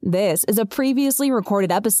This is a previously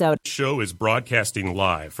recorded episode. The show is broadcasting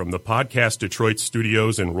live from the Podcast Detroit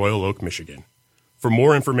studios in Royal Oak, Michigan. For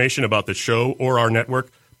more information about the show or our network,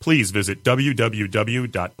 please visit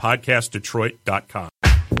www.podcastdetroit.com.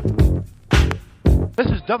 This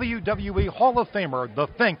is WWE Hall of Famer, The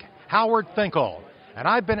Think, Howard Finkel, and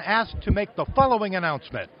I've been asked to make the following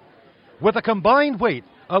announcement. With a combined weight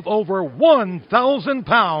of over 1,000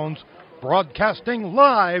 pounds, broadcasting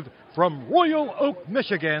live from Royal Oak,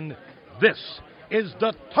 Michigan, this is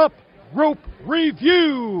the Top Rope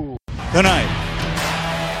Review.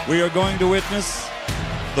 Tonight, we are going to witness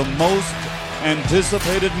the most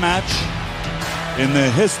anticipated match in the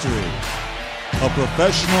history of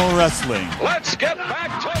professional wrestling. Let's get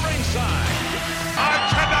back to ringside. I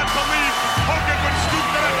cannot believe Hogan would stoop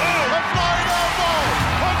to that. Oh, a flying elbow.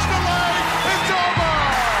 Punch the leg. It's over.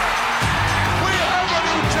 We have a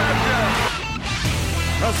new champion.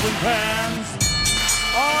 Wrestling fans,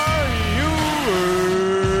 are you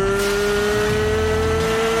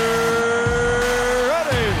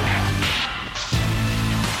ready?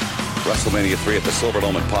 WrestleMania 3 at the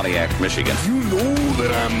Silverdome in Pontiac, Michigan. You know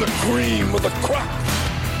that I'm the cream of the crop.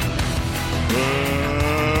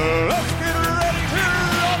 Let's get ready to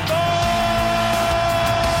rumble!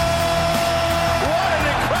 What an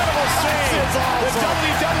incredible scene. This is awesome. The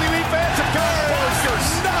WWE fans have got bonkers.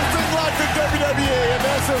 Nothing like the WWE, and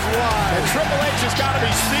this is why. And Triple H has got to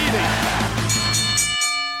be seething.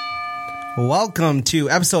 Welcome to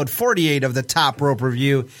episode 48 of the Top Rope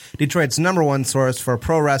Review, Detroit's #1 source for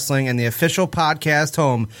pro wrestling and the official podcast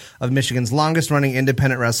home of Michigan's longest-running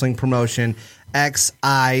independent wrestling promotion,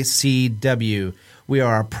 XICW. We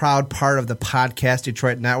are a proud part of the Podcast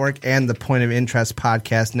Detroit Network and the Point of Interest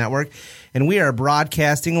Podcast Network, and we are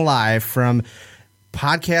broadcasting live from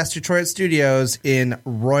Podcast Detroit Studios in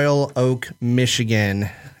Royal Oak, Michigan.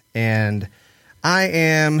 And I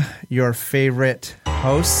am your favorite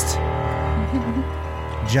host,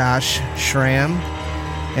 Josh Schramm.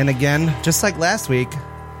 And again, just like last week,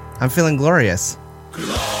 I'm feeling glorious.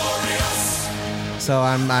 So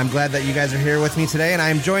I'm glad that you guys are here with me today, and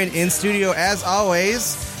I'm joined in studio, as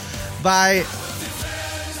always, by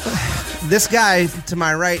this guy to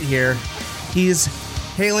my right here. He's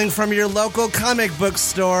hailing from your local comic book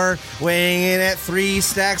store, weighing in at 3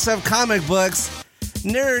 stacks of comic books,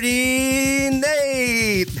 Nerdy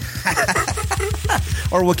Nate!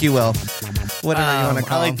 Or Wookie Will. Whatever you want to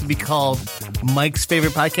call I like him. to be called Mike's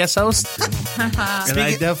favorite podcast host. And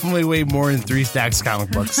I definitely weigh more than 3 stacks of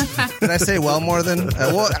comic books. Did I say well more than?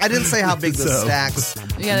 Well, I didn't say how big the stacks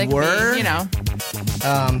they could were. be, you know.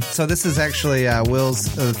 So this is actually Will's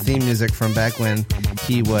theme music from back when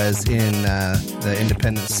he was in the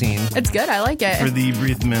independent scene. It's good. I like it. For the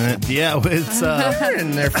brief minute. Yeah, it's... You were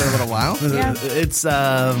in there for a little while. Yeah. It's...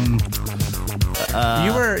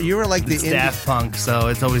 You were like the Daft Punk, so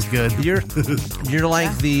it's always good. You're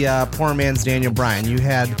like the poor man's Daniel Bryan. You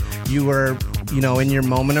were in your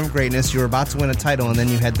moment of greatness. You were about to win a title, and then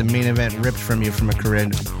you had the main event ripped from you from a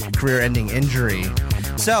career-ending injury.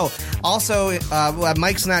 So, also,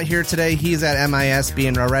 Mike's not here today. He's at MIS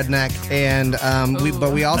being a redneck, and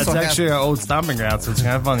we also That's actually our old stomping ground, so it's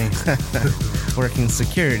kind of funny. working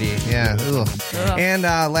security. Yeah. Ugh. And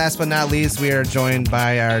last but not least, we are joined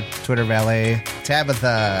by our Twitter valet,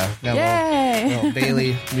 Tabitha. Got a little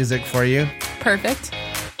Bailey music for you. Perfect.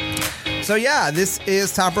 So yeah, this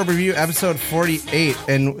is Top Rope Review episode 48.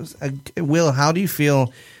 And Will, how do you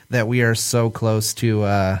feel that we are so close to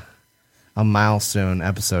a milestone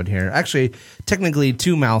episode here? Actually, technically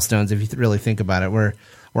 2 milestones if you really think about it. We're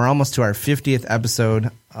almost to our 50th episode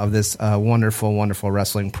of this wonderful, wonderful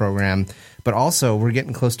wrestling program. But also, we're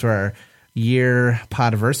getting close to our year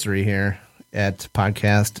podiversary here at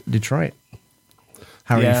Podcast Detroit.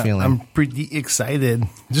 How are you feeling? I'm pretty excited.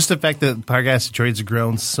 Just the fact that Podcast Detroit's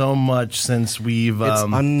grown so much since we've... It's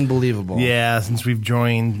unbelievable. Yeah, since we've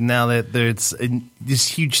joined. Now that it's this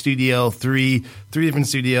huge studio, three different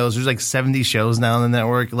studios. There's like 70 shows now on the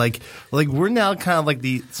network. Like we're now kind of like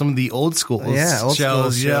some of the old school shows.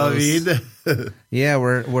 You know what I mean? Yeah,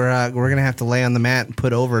 we're gonna have to lay on the mat and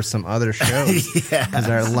put over some other shows because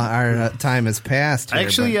our time has passed. I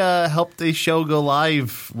actually helped a show go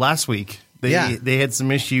live last week. They had some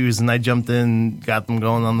issues, and I jumped in, got them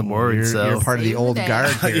going on the board. You're part of the old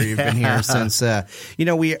guard here. You've been here since.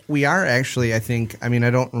 We are actually. I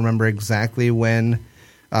don't remember exactly when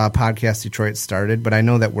Podcast Detroit started, but I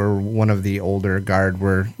know that we're one of the older guard.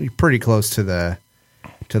 We're pretty close to the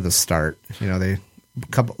start. A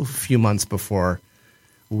few months before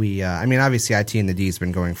we. Obviously, IT and the D has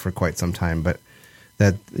been going for quite some time, but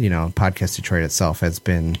that Podcast Detroit itself has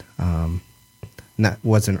been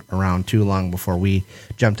wasn't around too long before we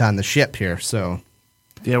jumped on the ship here. So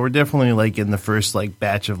yeah, we're definitely like in the first like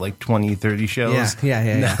batch of like 20, 30 shows.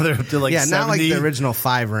 Yeah. Now they're up to like 70. Not like the original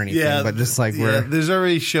 5 or anything, but just like there's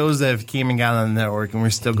already shows that have came and gone on the network, and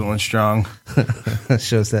we're still going strong.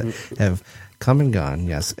 Shows that have come and gone.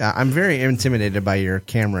 Yes, I'm very intimidated by your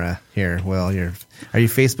camera here. Well, are you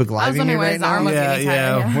Facebook Living here right now?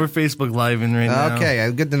 Yeah, we're Facebook Living right now.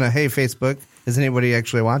 Okay, good to know. Hey, Facebook, is anybody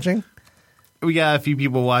actually watching? We got a few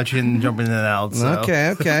people watching, jumping in and out. So.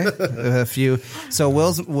 Okay. A few. So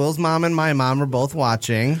Will's mom and my mom are both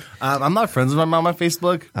watching. I'm not friends with my mom on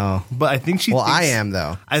Facebook. Oh, but I think she. Well, thinks, I am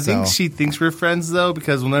though. I think she thinks we're friends though,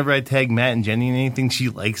 because whenever I tag Matt and Jenny in anything, she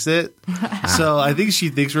likes it. So I think she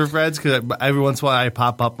thinks we're friends because every once in a while I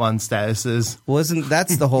pop up on statuses. Well,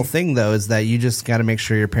 that's the whole thing though? Is that you just got to make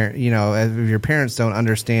sure if your parents don't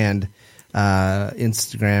understand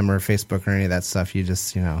Instagram or Facebook or any of that stuff, you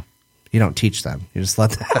just you don't teach them. You just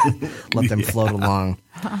let them float along.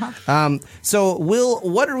 So, Will,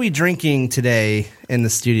 what are we drinking today in the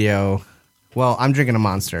studio? Well, I'm drinking a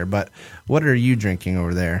Monster, but what are you drinking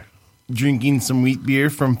over there? Drinking some wheat beer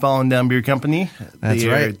from Fallen Down Beer Company. That's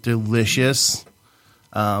right. They're delicious.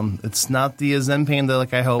 It's not the Zen Panda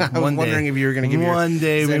like I hope. I was wondering if you were going to give one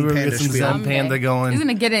day maybe we'll get some spiel. Zen Panda going. He's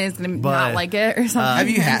going to get it. He's going to not like it or something. Have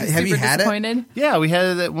you had it? Yeah, we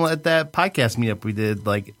had it at that podcast meetup we did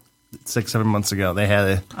like 6-7 months ago. They had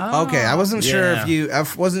it. Oh. Okay, I wasn't sure if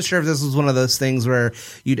this was one of those things where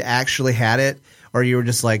you'd actually had it, or you were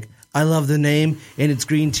just like, I love the name and it's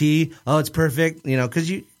green tea. Oh, it's perfect.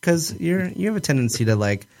 Because you have a tendency to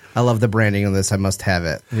like, I love the branding of this. I must have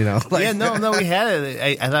it. We had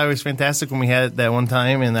it. I thought it was fantastic when we had it that one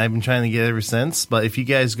time, and I've been trying to get it ever since. But if you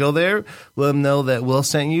guys go there, let them know that Will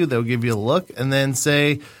sent you. They'll give you a look, and then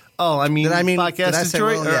say, "Oh, I mean Podcast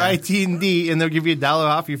Detroit or IT&D," and they'll give you $1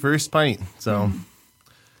 off your first pint. So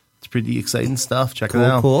it's pretty exciting stuff. Check it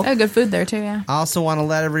out. Cool. They have good food there too. Yeah. I also want to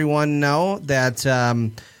let everyone know that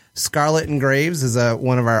Scarlet and Graves is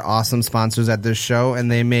one of our awesome sponsors at this show,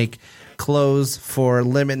 and they make clothes for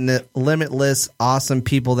limitless, awesome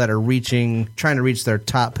people that are trying to reach their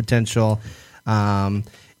top potential. So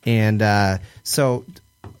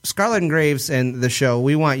Scarlet and Graves and the show,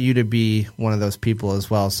 we want you to be one of those people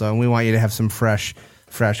as well. So we want you to have some fresh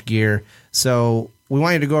gear. So we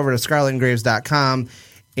want you to go over to scarletandgraves.com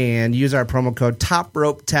and use our promo code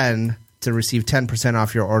TOPROPE10 to receive 10%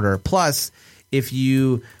 off your order. Plus, if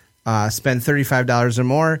you spend $35 or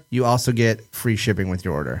more, you also get free shipping with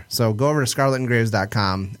your order. So go over to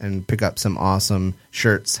scarletandgraves.com and pick up some awesome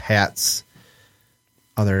shirts, hats,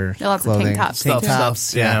 other lots clothing. Of tank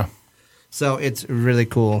tops. Yeah. So it's really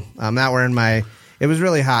cool. I'm not wearing it was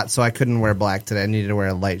really hot, so I couldn't wear black today. I needed to wear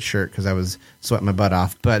a light shirt because I was sweating my butt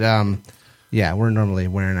off. But we're normally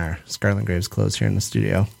wearing our Scarlet and Graves clothes here in the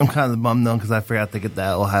studio. I'm kind of bummed though because I forgot to get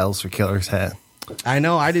that Ohio's for Killers hat. I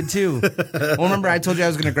know, I did too. Well, remember I told you I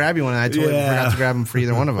was going to grab you one, and I totally forgot to grab them for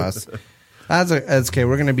either one of us. That's okay.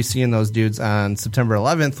 We're going to be seeing those dudes on September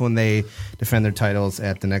 11th when they defend their titles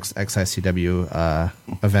at the next XICW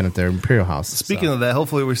event at their Imperial House. Speaking of that,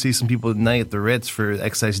 hopefully we'll see some people tonight at the Ritz for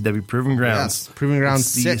XICW Proving Grounds. Yes, Proving Grounds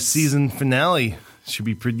 6. The season finale. Should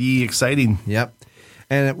be pretty exciting. Yep.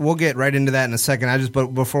 And we'll get right into that in a second. But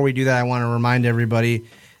before we do that, I want to remind everybody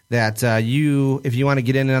that if you want to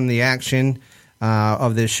get in on the action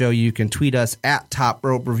of this show, you can tweet us at Top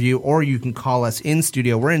Rope Review, or you can call us in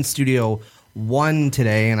studio. We're in Studio 1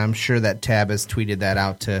 today, and I'm sure that Tab has tweeted that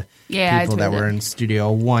out to people that were in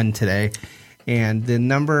Studio 1 today. And the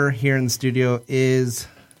number here in the studio is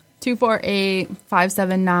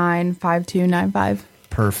 248-579-5295.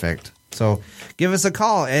 Perfect. So give us a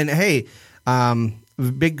call. And hey,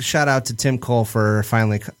 big shout out to Tim Cole for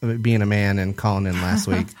finally being a man and calling in last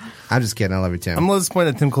week. I'm just kidding. I love you, Tim. I'm a little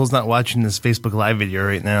disappointed that Tim Cole's not watching this Facebook Live video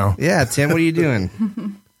right now. Yeah, Tim, what are you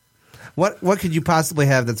doing? What could you possibly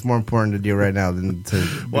have that's more important to do right now than to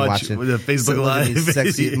be watching the Facebook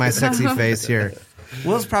Live? My sexy face here.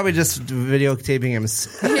 Will's probably just videotaping him.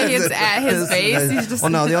 He's at his face. He's just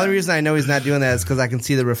no, the only reason I know he's not doing that is because I can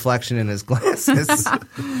see the reflection in his glasses.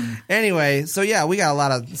 Anyway, so yeah, we got a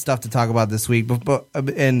lot of stuff to talk about this week.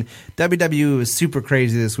 And WWE is super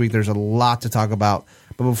crazy this week. There's a lot to talk about.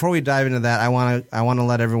 But before we dive into that, I want to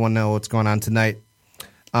let everyone know what's going on tonight.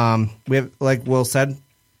 We have, like Will said,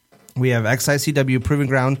 we have XICW Proving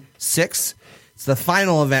Ground 6. It's the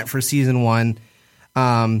final event for Season 1.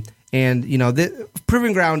 And, the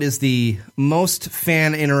Proving Ground is the most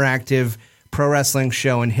fan-interactive pro wrestling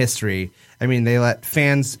show in history. I mean, they let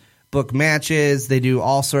fans book matches. They do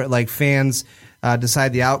all fans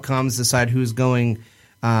decide the outcomes, decide who's going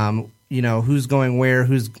who's going where,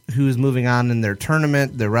 who's moving on in their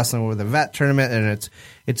tournament. They're wrestling with a vet tournament, and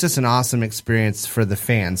it's just an awesome experience for the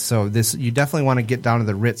fans. So you definitely want to get down to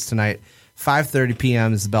the Ritz tonight. 5:30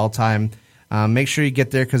 p.m. is the bell time. Make sure you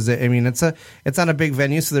get there because it's on a big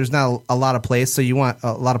venue, so there's not a lot of place. So you want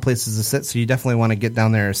a lot of places to sit. So you definitely want to get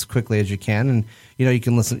down there as quickly as you can. And you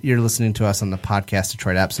can listen. You're listening to us on the Podcast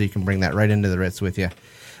Detroit app, so you can bring that right into the Ritz with you.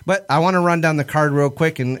 But I want to run down the card real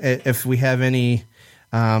quick, and if we have any,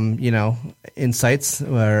 insights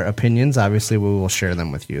or opinions, obviously we will share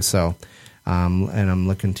them with you. So, and I'm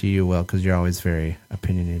looking to you, Will, because you're always very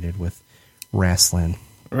opinionated with wrestling.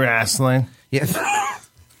 Yeah.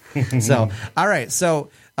 So, all right. So,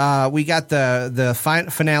 we got the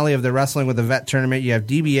finale of the Wrestling with a Vet tournament. You have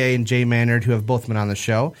DBA and Jay Maynard, who have both been on the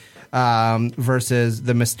show, versus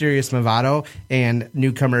the Mysterious Movado and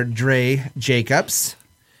newcomer Dre Jacobs.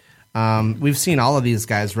 We've seen all of these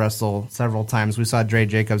guys wrestle several times. We saw Dre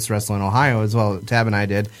Jacobs wrestle in Ohio as well. Tab and I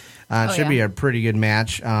did. It should be a pretty good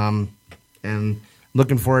match. And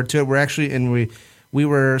looking forward to it. We're actually we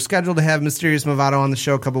were scheduled to have Mysterious Movado on the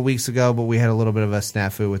show a couple weeks ago, but we had a little bit of a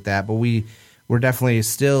snafu with that. But we're definitely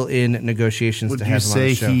still in negotiations to have him on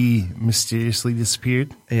the show. Would you say he mysteriously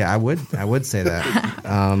disappeared? Yeah, I would say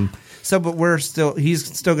that. But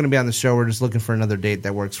he's still going to be on the show. We're just looking for another date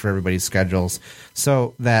that works for everybody's schedules.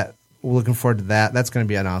 So that we're looking forward to that. That's going to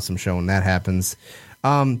be an awesome show when that happens.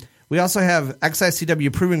 We also have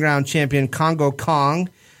XICW Proving Ground champion Congo Kong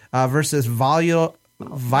versus Volatile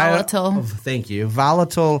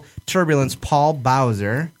Turbulence Paul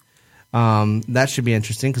Bowser. That should be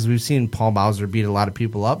interesting because we've seen Paul Bowser beat a lot of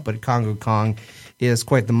people up, but Congo Kong is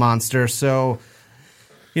quite the monster. So,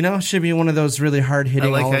 it should be one of those really hard hitting.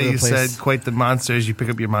 I like all how over the you place. said quite the monster as you pick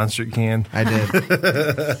up your monster can. I did.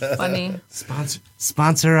 Funny.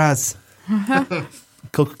 Sponsor us.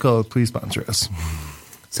 Coca-Cola, please sponsor us.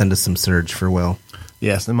 Send us some Surge for Will.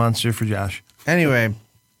 Yes, the monster for Josh. Anyway,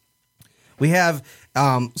 we have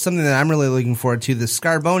something that I'm really looking forward to. The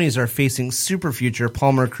Scarbonis are facing Super Future,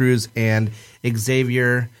 Palmer Cruz, and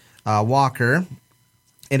Xavier Walker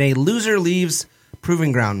in a loser leaves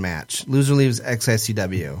Proving Ground match. Loser leaves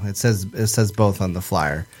XICW. It says both on the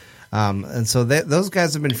flyer. And so those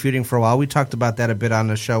guys have been feuding for a while. We talked about that a bit on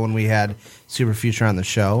the show when we had Super Future on the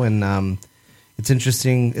show, and it's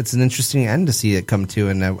interesting. It's an interesting end to see it come to,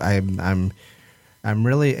 and I'm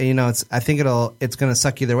really, I think it's going to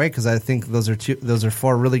suck either way because I think those are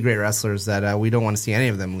four really great wrestlers that we don't want to see any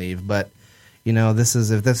of them leave. But if this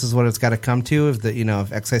is what it's got to come to, if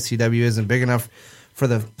XICW isn't big enough for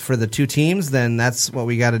the two teams, then that's what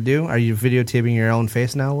we got to do. Are you videotaping your own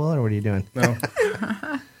face now, Will, or what are you doing? No.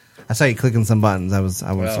 I saw you clicking some buttons. I was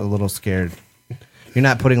a little scared. You're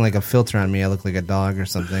not putting like a filter on me. I look like a dog or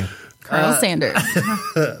something. Colonel Sanders.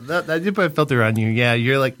 I did put a filter on you. Yeah,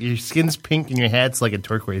 you're like your skin's pink and your hat's like a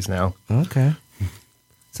turquoise now. Okay,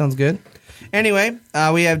 sounds good. Anyway,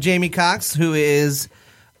 we have Jamie Cox, who is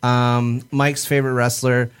Mike's favorite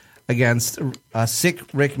wrestler, against sick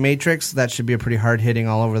Rick Matrix. That should be a pretty hard hitting,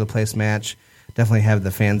 all over the place match. Definitely have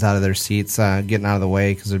the fans out of their seats, getting out of the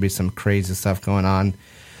way because there'll be some crazy stuff going on.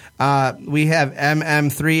 We have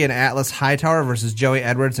MM3 and Atlas Hightower versus Joey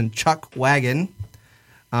Edwards and Chuck Wagon.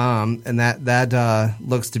 And that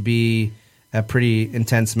looks to be a pretty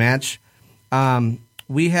intense match.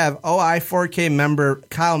 We have OI4K member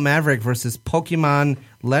Kyle Maverick versus Pokemon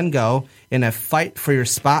Lengo in a fight for your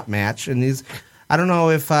spot match. And these, I don't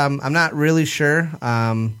know if I'm not really sure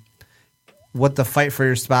what the fight for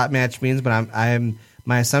your spot match means, but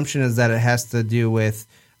my assumption is that it has to do with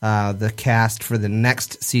the cast for the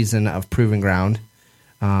next season of Proving Ground.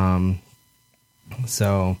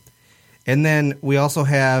 And then we also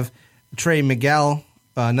have Trey Miguel,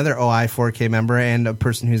 another OI4K member and a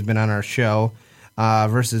person who's been on our show,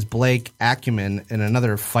 versus Blake Acumen in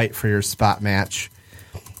another fight for your spot match.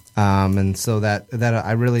 And so that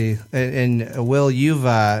I really, and Will, you've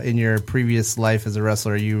in your previous life as a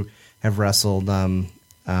wrestler, you have wrestled. You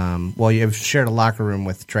have shared a locker room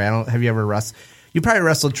with Trey. Have you ever wrestled? You probably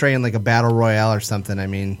wrestled Trey in like a battle royale or something. I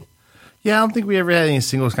mean, yeah, I don't think we ever had any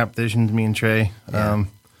singles competitions. Me and Trey. Yeah.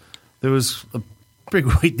 There was a big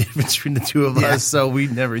weight difference between the two of us, so we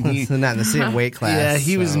never need. Not in the same weight class. Yeah,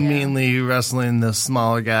 he was mainly wrestling the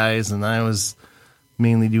smaller guys, and I was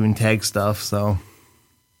mainly doing tag stuff. So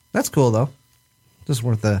that's cool, though. Just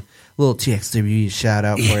worth a little TXWE shout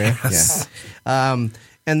out for you. Yes. Yeah.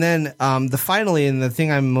 And then finally, and the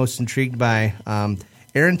thing I'm most intrigued by,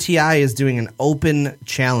 Aaron T.I. is doing an open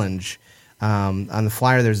challenge. On the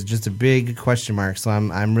flyer, there's just a big question mark, so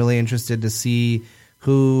I'm really interested to see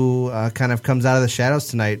who kind of comes out of the shadows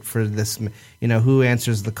tonight for this, who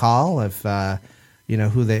answers the call. If,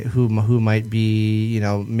 who might be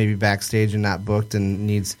maybe backstage and not booked and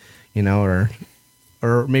needs or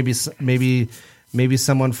maybe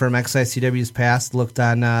someone from XICW's past looked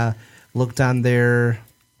on the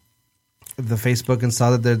Facebook and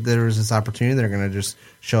saw that there was this opportunity. They're going to just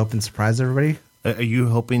show up and surprise everybody. Are you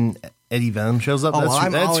hoping Eddie Venom shows up?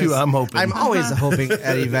 That's who I'm hoping. I'm always hoping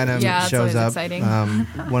Eddie Venom shows up. Exciting.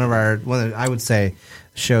 One of I would say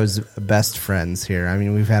show's best friends here. I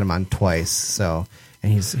mean, we've had him on twice, and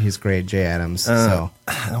he's great, Jay Adams. I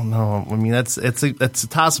don't know. I mean, it's a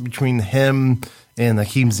toss between him and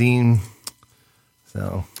Hakeem Zine.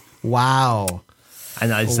 So wow. I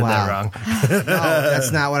know I said that wrong. No,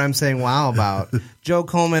 that's not what I'm saying wow about. Joe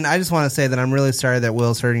Coleman, I just want to say that I'm really sorry that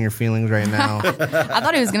Will's hurting your feelings right now. I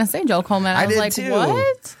thought he was going to say Joe Coleman. I was did like, too.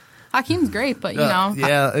 What? Hakeem's great, but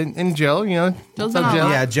Yeah, and Joe, Joe's Joe?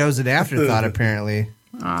 Yeah, Joe's an afterthought apparently.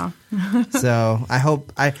 So I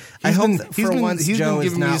hope for once Joe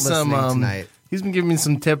is not listening tonight. He's been giving me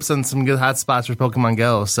some tips on some good hot spots for Pokemon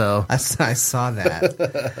Go. So I saw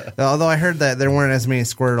that. Although I heard that there weren't as many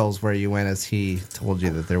Squirtles where you went as he told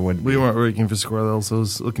you that there would be. We weren't looking for Squirtles. I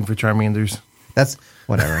was looking for Charmanders. That's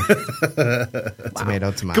whatever.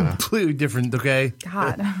 Tomato. Completely different. Okay.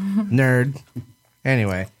 God. Nerd.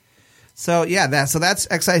 Anyway, so that's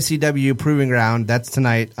XICW Proving Ground. That's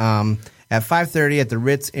tonight at 5:30 at the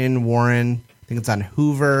Ritz in Warren. I think it's on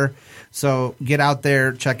Hoover. So get out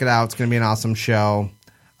there, check it out. It's going to be an awesome show.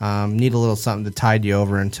 Need a little something to tide you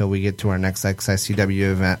over until we get to our next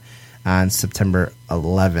XICW event on September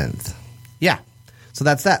 11th. Yeah, so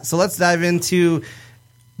that's that. So let's dive into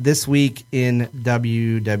this week in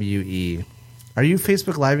WWE. Are you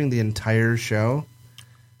Facebook Living the entire show?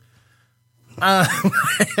 I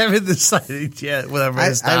haven't decided yet. Whatever.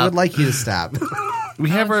 I would like you to stop. We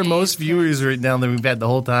have our most viewers right now than we've had the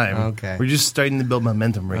whole time. Okay. We're just starting to build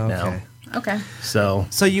momentum right now. Okay. So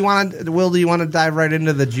you want to, Will? Do you want to dive right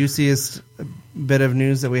into the juiciest bit of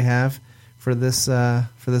news that we have for this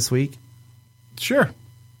week? Sure.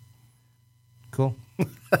 Cool.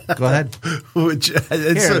 Go ahead.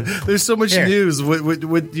 There's so much news. What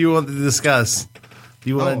do you want to discuss? Do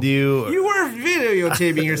you want to do? You were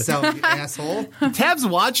videotaping yourself, you asshole. Tab's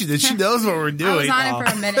watching this. She knows what we're doing. I was on it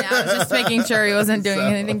for a minute. I was just making sure he wasn't doing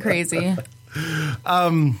anything crazy. Are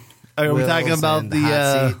we talking about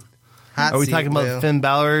the? Are we talking about Finn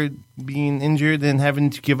Balor being injured and having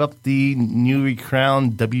to give up the newly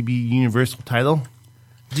crowned WB Universal title?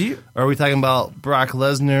 Are we talking about Brock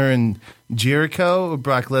Lesnar and Jericho, or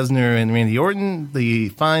Brock Lesnar and Randy Orton, the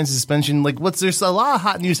fine suspension? There's a lot of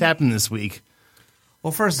hot news happening this week.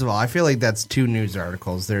 Well, first of all, I feel like that's two news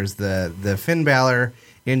articles. There's the Finn Balor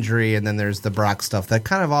injury, and then there's the Brock stuff that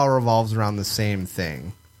kind of all revolves around the same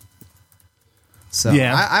thing. So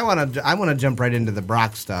yeah. I want to jump right into the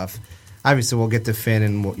Brock stuff. Obviously, we'll get to Finn,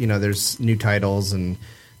 and there's new titles and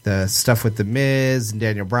the stuff with the Miz and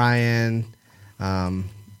Daniel Bryan.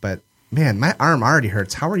 But man, my arm already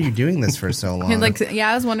hurts. How are you doing this for so long?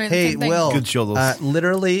 I was wondering. Hey, the same thing. Will. Good shoulders.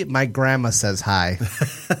 Literally, my grandma says hi.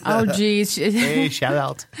 Oh, geez. Hey, shout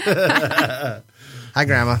out. Hi,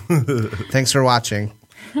 Grandma. Thanks for watching.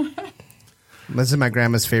 This is my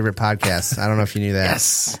grandma's favorite podcast. I don't know if you knew that.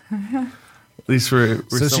 Yes. At least we're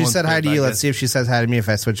so she said hi to you. Let's see if she says hi to me if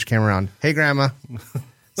I switch the camera around. Hey, Grandma.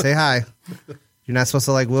 Say hi. You're not supposed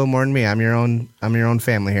to like Will more than me. I'm your own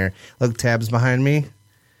family here. Look, Tab's behind me.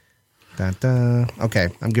 Dun, dun. Okay,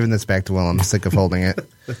 I'm giving this back to Will. I'm sick of holding it.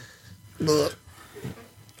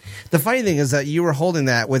 The funny thing is that you were holding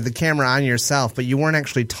that with the camera on yourself, but you weren't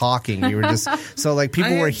actually talking. You were just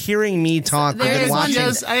people were hearing me talk and watching.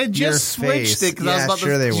 I had just switched it because I was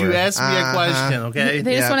about to. You asked me a question, okay?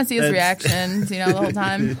 They just want to see his reactions, the whole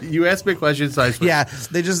time. You asked me a question, so I switched. Yeah,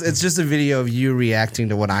 it's just a video of you reacting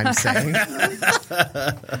to what I'm saying.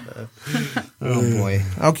 Oh boy.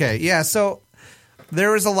 Okay, yeah. So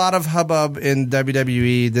there was a lot of hubbub in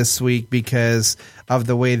WWE this week because of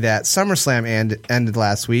the way that SummerSlam ended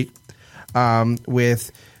last week. With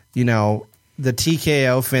the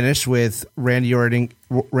TKO finish with Randy Orton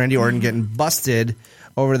getting busted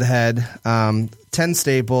over the head, 10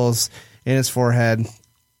 staples in his forehead.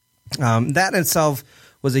 That in itself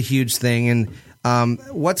was a huge thing, and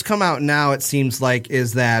what's come out now, it seems like,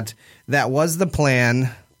 is that was the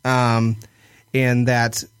plan, and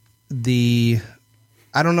that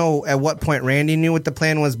I don't know at what point Randy knew what the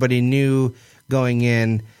plan was, but he knew going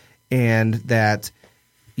in, and that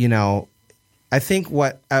I think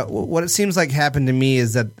what it seems like happened to me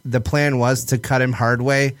is that the plan was to cut him hard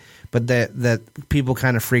way, but that people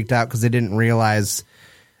kind of freaked out because they didn't realize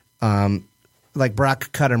like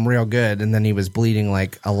Brock cut him real good, and then he was bleeding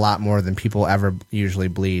like a lot more than people ever usually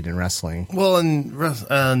bleed in wrestling. Well, and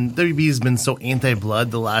WB's been so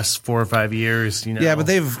anti-blood the last 4 or 5 years. Yeah, but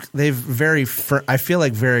they've I feel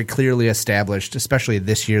like very clearly established, especially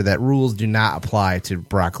this year, that rules do not apply to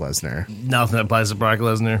Brock Lesnar. Nothing applies to Brock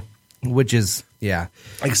Lesnar, which is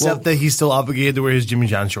except that he's still obligated to wear his Jimmy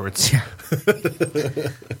John shorts.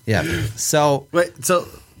 Yeah. So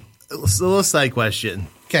little side question.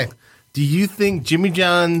 Okay. Do you think Jimmy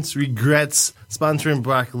John's regrets sponsoring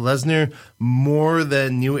Brock Lesnar more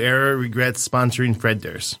than New Era regrets sponsoring Fred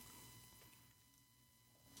Durst?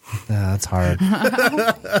 That's hard.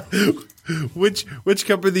 Which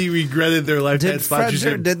company regretted their lifetime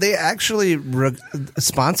sponsorship? Did they actually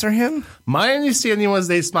sponsor him? My understanding was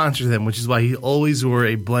they sponsored him, which is why he always wore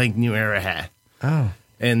a blank New Era hat. Oh.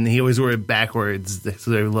 And he always wore it backwards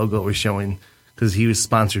so their logo was showing because he was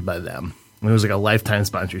sponsored by them. It was like a lifetime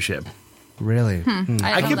sponsorship. Really?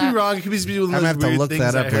 I could be wrong. It could be one of those I'm going to have to look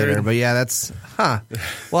that up later. But yeah, that's...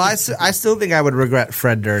 Well, I still think I would regret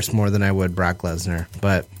Fred Durst more than I would Brock Lesnar.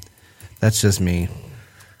 But that's just me.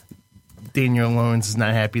 Daniel Lawrence is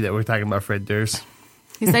not happy that we're talking about Fred Durst.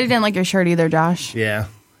 He said he didn't like your shirt either, Josh. Yeah.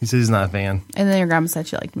 He said he's not a fan. And then your grandma said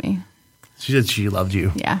she liked me. She said she loved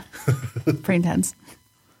you. Yeah. Pretty intense.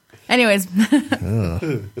 Anyways.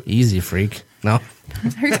 Easy, freak. No?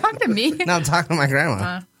 Are you talking to me? No, I'm talking to my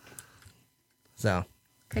grandma. So.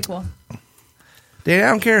 Okay, cool. Dude, I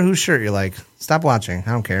don't care whose shirt you like. Stop watching.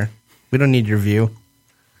 I don't care. We don't need your view.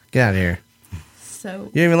 Get out of here. So.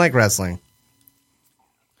 You don't even like wrestling.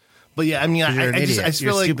 But yeah, I mean, I just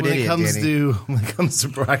feel like when it comes to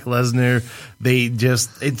Brock Lesnar, we've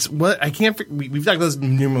talked about this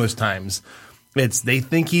numerous times. They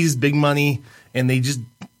think he's big money, and they just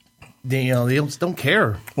don't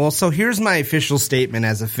care. Well, so here's my official statement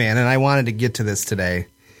as a fan, and I wanted to get to this today.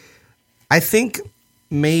 I think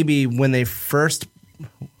maybe when they first,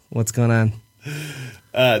 what's going on?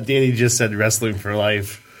 Danny just said wrestling for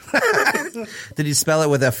life. Did he spell it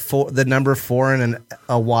with the number 4 and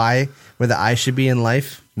a Y where the I should be in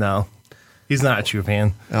life? No. He's not a true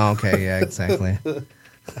fan. Oh, okay. Yeah, exactly.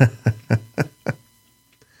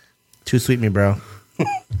 Too sweet me, bro.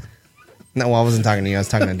 No, well, I wasn't talking to you. I was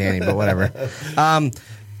talking to Danny, but whatever.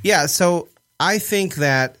 Yeah, so I think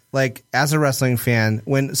that, like, as a wrestling fan,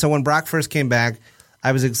 when Brock first came back,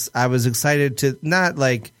 I was excited to, not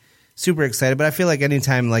like super excited, but I feel like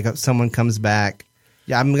anytime like someone comes back,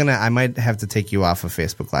 yeah, I might have to take you off of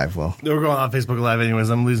Facebook Live, Will. We're going off Facebook Live anyways.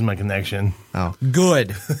 I'm losing my connection. Oh,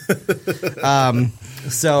 good.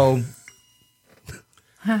 So,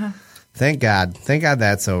 thank God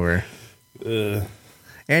that's over.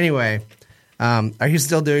 Anyway, are you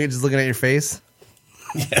still doing it? Just looking at your face?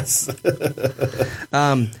 Yes.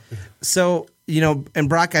 So, and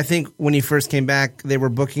Brock, I think when he first came back, they were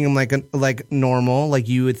booking him like normal, like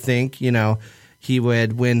you would think, he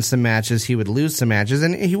would win some matches, he would lose some matches,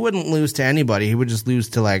 and he wouldn't lose to anybody. He would just lose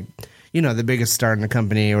to the biggest star in the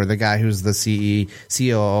company or the guy who's the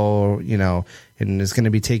COO, and is going to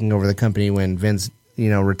be taking over the company when Vince,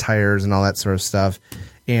 retires and all that sort of stuff.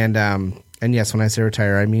 And yes, when I say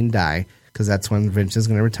retire, I mean die, because that's when Vince is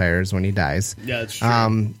going to retire, is when he dies. Yeah, that's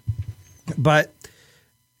true. But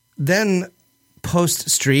then post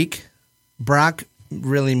streak, Brock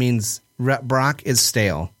really means Brock is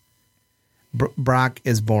stale. Brock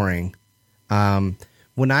is boring.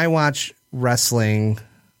 When I watch wrestling,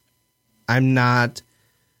 I'm not,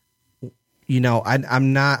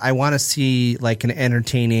 I'm not, I want to see like an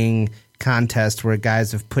entertaining contest where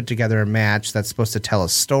guys have put together a match that's supposed to tell a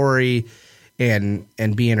story and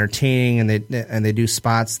be entertaining, and they do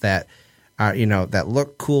spots that are, that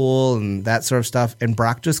look cool and that sort of stuff. And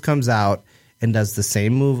Brock just comes out and does the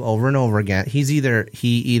same move over and over again. He either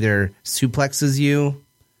suplexes you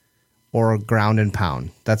or ground and pound.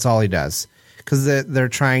 That's all he does. Because they're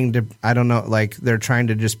trying to, I don't know, like they're trying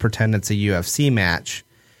to just pretend it's a UFC match.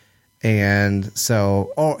 And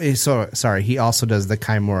sorry, he also does the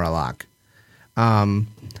Kimura lock.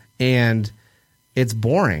 And it's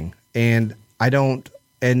boring. And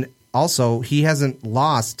also he hasn't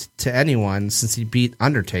lost to anyone since he beat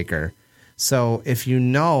Undertaker. So if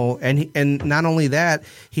and not only that,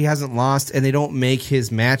 he hasn't lost, and they don't make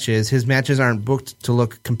his matches aren't booked to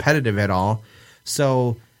look competitive at all.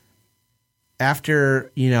 So after,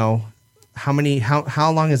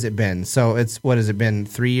 how long has it been? So what has it been,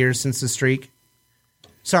 3 years since the streak?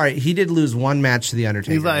 Sorry, he did lose one match to the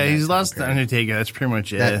Undertaker. He's lost to Undertaker. That's pretty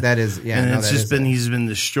much it. That is, yeah. And he's been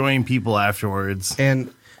destroying people afterwards.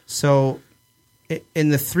 And so in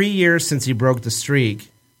the 3 years since he broke the streak,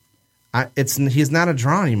 he's not a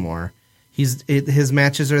draw anymore. his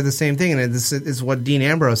matches are the same thing, and this is what Dean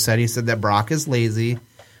Ambrose said. He said that Brock is lazy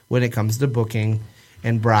when it comes to booking,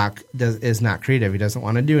 and Brock is not creative. He doesn't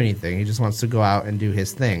want to do anything. He just wants to go out and do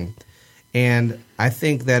his thing. And I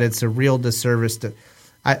think that it's a real disservice to.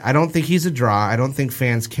 I don't think he's a draw. I don't think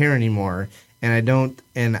fans care anymore, and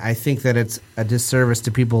I think that it's a disservice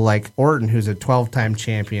to people like Orton, who's a 12-time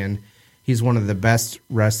champion. He's one of the best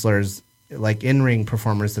wrestlers, like in-ring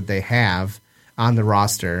performers that they have on the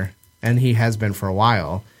roster, and he has been for a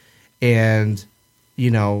while. And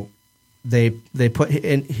they put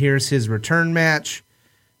in, here's his return match.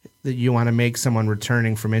 That you want to make someone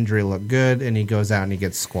returning from injury look good, and he goes out and he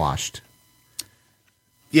gets squashed.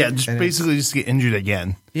 Yeah, basically just get injured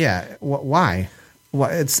again. Yeah, why? Well,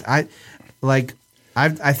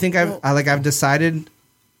 I've decided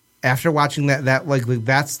after watching that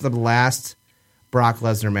that's the last Brock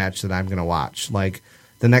Lesnar match that I'm going to watch. Like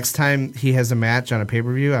the next time he has a match on a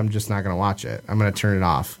pay-per-view, I'm just not going to watch it. I'm going to turn it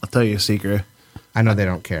off. I'll tell you a secret. I know they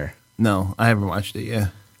don't care. No, I haven't watched it yet.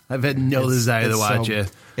 I've had no desire to watch it.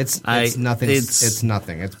 It's nothing. It's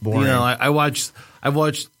nothing. It's boring. I watched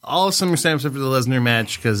all of SummerSlam except for the Lesnar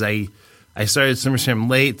match because I started SummerSlam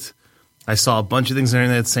late. I saw a bunch of things on the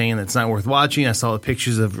internet saying it's not worth watching. I saw the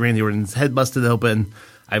pictures of Randy Orton's head busted open.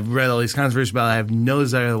 I've read all these controversies about it. I have no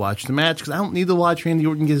desire to watch the match because I don't need to watch Randy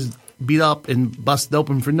Orton get beat up and busted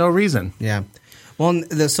open for no reason. Yeah. Well,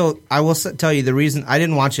 so I will tell you the reason I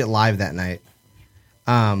didn't watch it live that night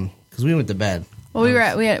because we went to bed. Well,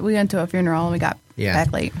 we went to a funeral and we got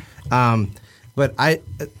back late. But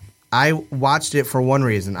I watched it for one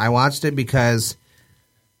reason. I watched it because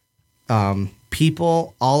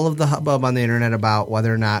people, all of the hubbub on the internet about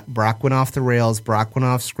whether or not Brock went off the rails, Brock went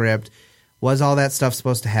off script, was all that stuff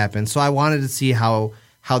supposed to happen? So I wanted to see how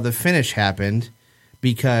the finish happened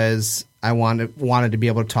because I wanted to be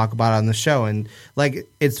able to talk about it on the show. And like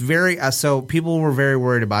it's very so people were very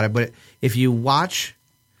worried about it. But if you watch,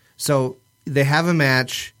 so they have a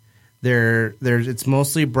match. It's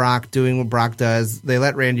mostly Brock doing what Brock does. They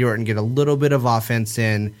let Randy Orton get a little bit of offense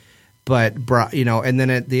in, but Brock, and then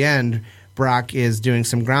at the end, Brock is doing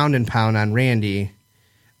some ground and pound on Randy.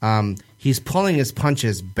 He's pulling his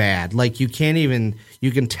punches bad. Like you can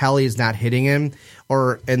tell he's not hitting him.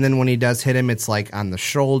 And then when he does hit him, it's like on the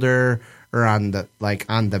shoulder or on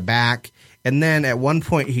the back. And then at one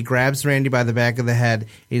point he grabs Randy by the back of the head.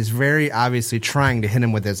 He's very obviously trying to hit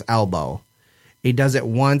him with his elbow. He does it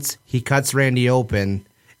once. He cuts Randy open,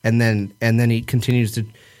 and then he continues to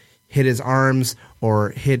hit his arms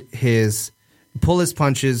or pull his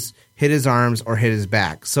punches, hit his arms or hit his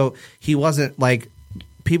back. So he wasn't like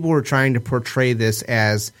people were trying to portray this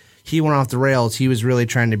as he went off the rails. He was really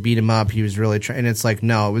trying to beat him up. He was really trying, and it's like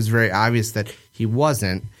no, it was very obvious that he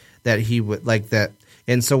wasn't. That he would like that.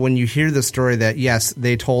 And so when you hear the story that yes,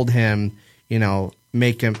 they told him,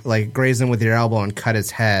 make him like graze him with your elbow and cut his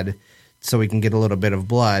head. So we can get a little bit of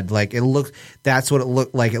blood. That's what it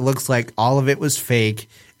looked like. It looks like all of it was fake,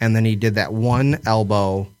 and then he did that one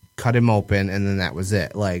elbow, cut him open, and then that was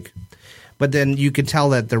it. But then you could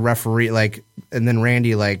tell that the referee, and then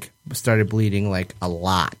Randy, started bleeding, a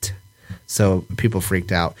lot. So people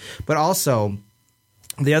freaked out. But also,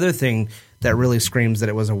 the other thing that really screams that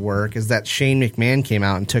it was a work is that Shane McMahon came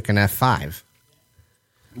out and took an F5.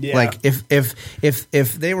 Yeah.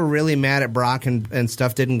 If they were really mad at Brock and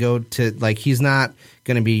stuff didn't go to he's not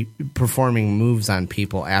going to be performing moves on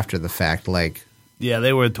people after the fact. Yeah,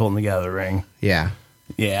 they would have told him to get out of the ring. Yeah.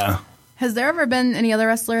 Yeah. Has there ever been any other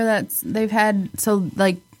wrestler that they've had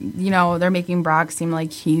they're making Brock seem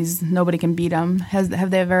like nobody can beat him?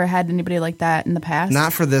 Have they ever had anybody like that in the past?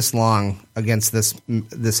 Not for this long against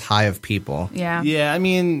this high of people. Yeah. Yeah, I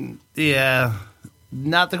mean, yeah.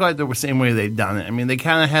 Not quite the same way they've done it. I mean, they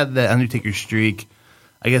kind of had the Undertaker streak,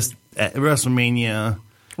 I guess, at WrestleMania.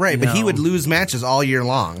 Right, but he would lose matches all year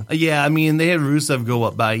long. Yeah, I mean, they had Rusev go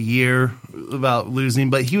up by a year without losing,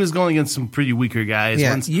 but he was going against some pretty weaker guys.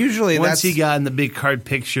 Yeah, once he got in the big card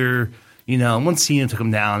picture, once Cena took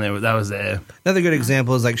him down, that was it. Another good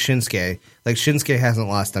example is Shinsuke. Shinsuke hasn't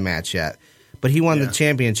lost a match yet. But he won the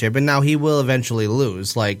championship, and now he will eventually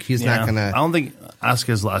lose. He's not going to... I don't think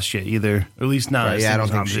Asuka's lost yet either. Or at least not. Right, I don't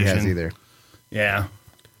think she has either. Yeah.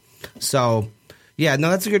 So, yeah,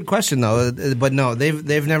 no, that's a good question, though. But no,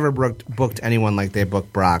 they've never booked anyone like they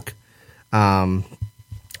booked Brock. And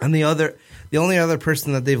the only other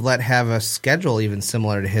person that they've let have a schedule even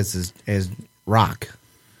similar to his is Rock.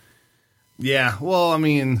 Yeah, well, I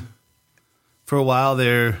mean... For a while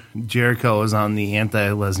there, Jericho was on the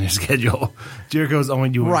anti-Lesnar schedule. Jericho was only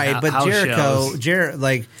doing but house shows.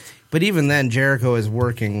 But even then, Jericho is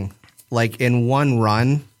working in one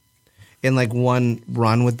run in like one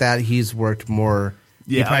run with that, he's worked more.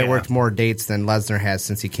 Yeah, he probably worked more dates than Lesnar has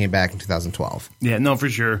since he came back in 2012. Yeah, no, for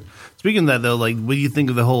sure. Speaking of that, though, like, what do you think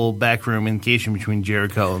of the whole backroom indication between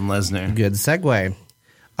Jericho and Lesnar? Good segue.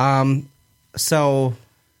 So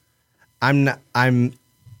I'm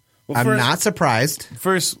not surprised.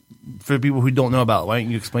 First, for people who don't know about it, why don't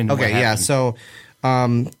you explain to me what happened? Yeah. So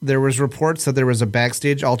there was reports that there was a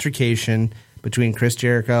backstage altercation between Chris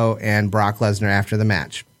Jericho and Brock Lesnar after the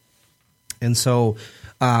match. And so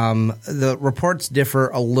the reports differ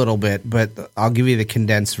a little bit, but I'll give you the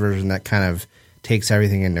condensed version that kind of takes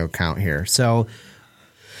everything into account here. So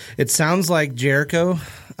it sounds like Jericho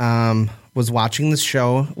was watching the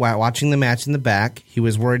show, watching the match in the back. He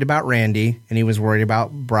was worried about Randy, and he was worried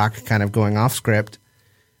about Brock kind of going off script.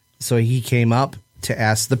 So he came up to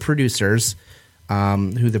ask the producers,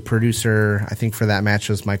 who the producer, I think for that match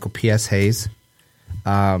was Michael P.S. Hayes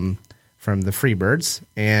from the Freebirds.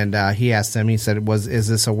 And he asked them, he said, is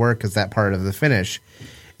this a work? Is that part of the finish?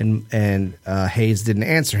 And Hayes didn't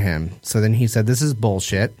answer him. So then he said, this is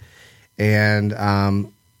bullshit.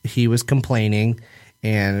 And he was complaining,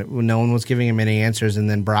 and no one was giving him any answers. And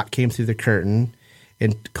then Brock came through the curtain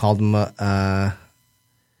and called him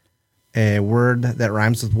a word that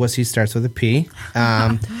rhymes with wussy, starts with a P.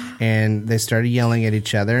 And they started yelling at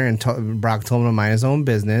each other, and Brock told him to mind his own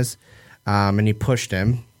business, and he pushed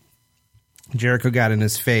him. Jericho got in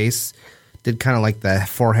his face, did kind of like the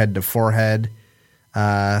forehead to forehead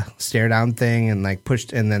stare down thing, and like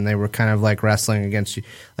pushed, and then they were kind of like wrestling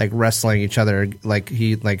each other, like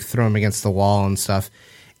he like threw him against the wall and stuff.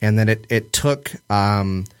 And then it took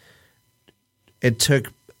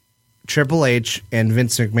Triple H and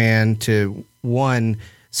Vince McMahon to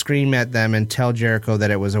scream at them and tell Jericho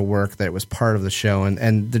that it was a work, that it was part of the show,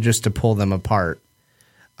 and just to pull them apart.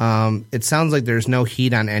 It sounds like there's no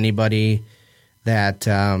heat on anybody. That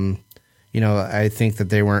I think that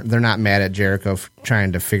they're not mad at Jericho for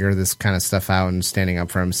trying to figure this kind of stuff out and standing up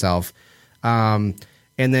for himself. And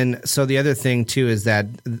then, so the other thing too is that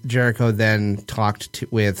Jericho then talked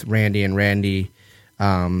with Randy, and Randy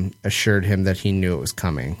assured him that he knew it was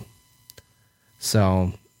coming.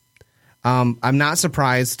 So I'm not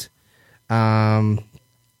surprised.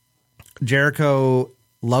 Jericho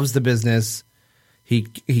loves the business. He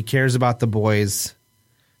cares about the boys.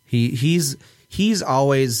 He's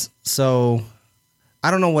always so. I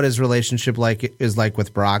don't know what his relationship is like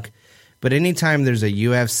with Brock, but anytime there's a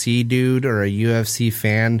UFC dude or a UFC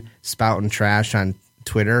fan spouting trash on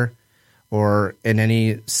Twitter or in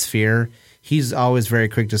any sphere, he's always very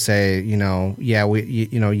quick to say,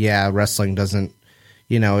 wrestling doesn't,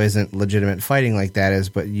 isn't legitimate fighting like that is,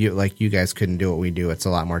 but you guys couldn't do what we do. It's a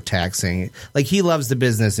lot more taxing. Like, he loves the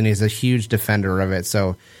business, and he's a huge defender of it.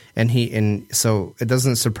 So, so it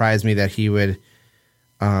doesn't surprise me that he would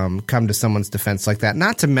come to someone's defense like that.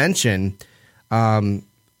 Not to mention, I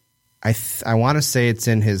want to say it's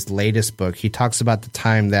in his latest book. He talks about the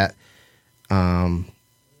time that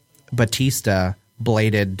Batista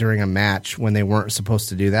bladed during a match when they weren't supposed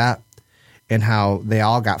to do that, and how they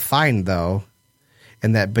all got fined though,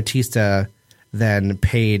 and that Batista then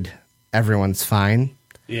paid everyone's fine.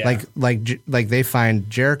 Yeah. Like they fined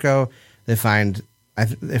Jericho, they fined. I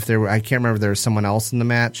can't remember if there was someone else in the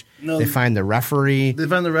match. No, they find the referee. They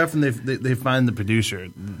find the ref, and they find the producer.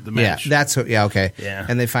 The match. Yeah, that's what. Yeah, okay. Yeah,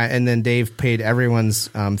 and then Dave paid everyone's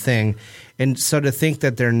thing, and so to think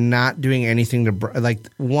that they're not doing anything to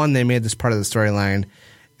they made this part of the storyline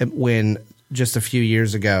when just a few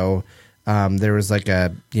years ago there was like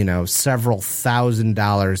several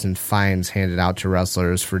 $1,000s in fines handed out to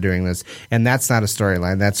wrestlers for doing this, and that's not a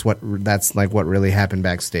storyline. That's what really happened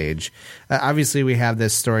backstage. Obviously, we have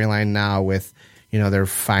this storyline now with they're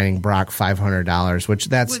fining Brock $500,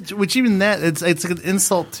 which even that it's an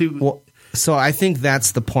insult to. Well, so I think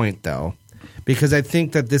that's the point though, because I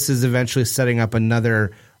think that this is eventually setting up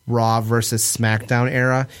another Raw versus SmackDown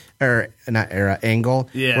angle.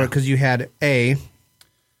 Yeah, because you had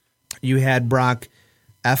Brock.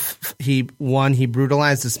 He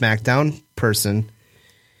brutalized the SmackDown person.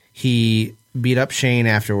 He beat up Shane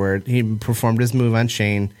afterward. He performed his move on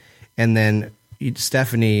Shane, and then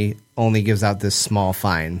Stephanie only gives out this small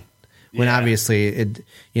fine. When obviously it,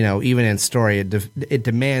 even in story, it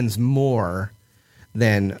demands more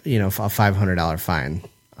than a $500 fine.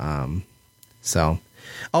 And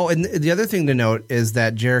the other thing to note is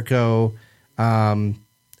that Jericho.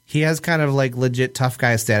 He has kind of like legit tough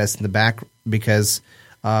guy status in the back because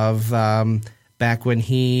of back when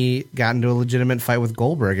he got into a legitimate fight with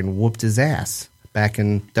Goldberg and whooped his ass back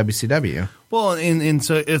in WCW. Well, and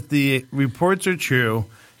so if the reports are true,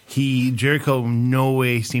 Jericho no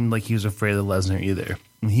way seemed like he was afraid of Lesnar either.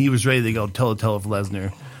 and he was ready to go toe-to-toe with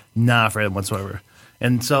Lesnar. Not afraid of him whatsoever.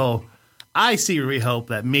 And so I secretly hope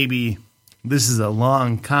that maybe this is a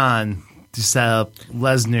long con to set up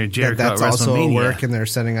Lesnar, Jericho that's at WrestleMania. also a work, and they're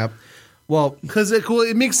setting up. Well, because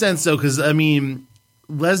it makes sense though. Because I mean,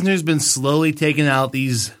 Lesnar's been slowly taking out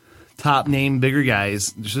these top name bigger guys.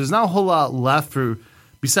 So there's not a whole lot left for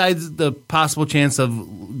besides the possible chance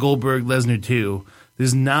of Goldberg Lesnar 2.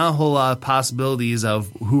 There's not a whole lot of possibilities of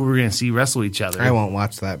who we're going to see wrestle each other. I won't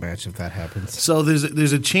watch that match if that happens. So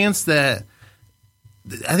there's a chance that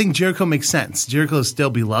I think Jericho makes sense. Jericho is still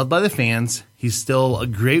beloved by the fans. He's still a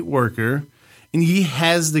great worker, and he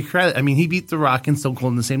has the credit. I mean, he beat The Rock and Stone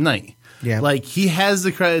Cold in the same night. Yeah, like he has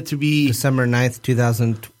the credit to be December 9th,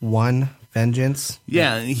 2001, Vengeance.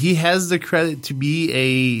 Yeah, he has the credit to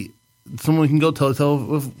be someone who can go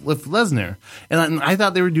toe-to-toe with Lesnar. And I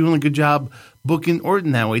thought they were doing a good job booking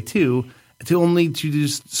Orton that way, too, to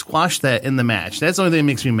just squash that in the match. That's the only thing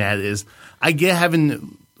that makes me mad is I get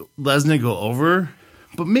having Lesnar go over,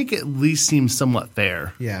 but make it at least seem somewhat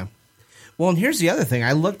fair. Yeah. Well, and here's the other thing.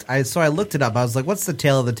 I looked it up. I was like, what's the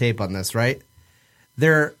tail of the tape on this, right?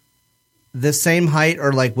 They're the same height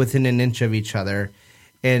or like within an inch of each other.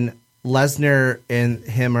 And Lesnar and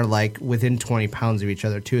him are like within 20 pounds of each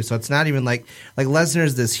other too. So it's not even like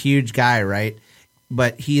Lesnar's this huge guy, right?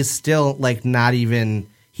 But he is still like not even,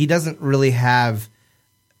 he doesn't really have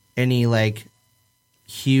any like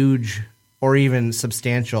huge or even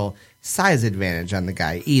substantial size advantage on the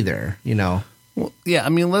guy either, you know? Well, yeah, I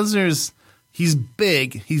mean, Lesnar's, he's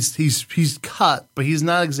big, he's cut, but he's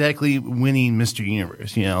not exactly winning Mr.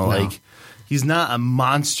 Universe, you know? No. Like, he's not a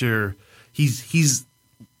monster. He's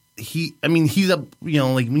a, you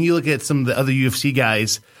know, like when you look at some of the other UFC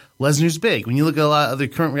guys, Lesnar's big. When you look at a lot of other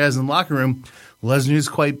current guys in the locker room, Lesnar's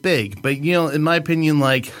quite big. But, you know, in my opinion,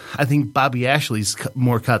 like, I think Bobby Ashley's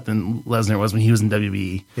more cut than Lesnar was when he was in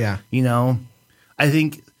WWE. Yeah. You know? I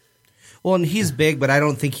think. Well, and he's big, but I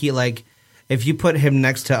don't think he, like, if you put him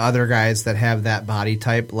next to other guys that have that body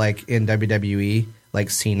type, like in WWE, like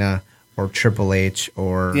Cena or Triple H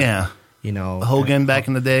or. Yeah. You know, Hogan back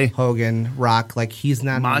in the day. Hogan, Rock, like he's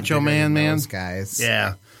not Macho Man, those guys.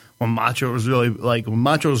 Yeah, when Macho was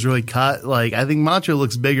really cut. Like I think Macho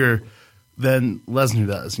looks bigger than Lesnar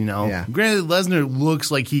does. You know, yeah. Granted, Lesnar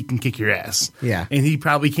looks like he can kick your ass. Yeah, and he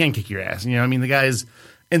probably can kick your ass. You know, I mean, the guy's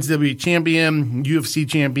NCAA champion, UFC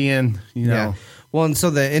champion. You know, yeah. Well, and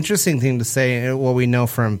so the interesting thing to say, what we know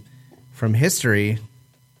from history,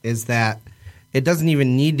 is that. It doesn't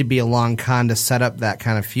even need to be a long con to set up that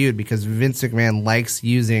kind of feud because Vince McMahon likes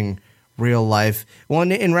using real life. Well,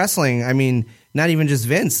 in wrestling, I mean, not even just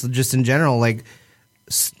Vince, just in general, like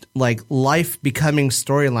life becoming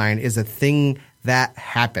storyline is a thing that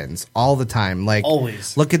happens all the time. Like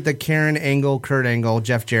always. Look at the Karen Angle, Kurt Angle,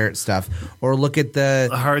 Jeff Jarrett stuff, or look at the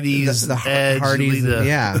Hardys, the Edge, Hardys. Lita.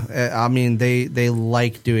 Yeah, I mean they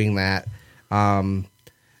like doing that.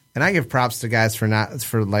 And I give props to guys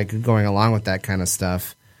for like going along with that kind of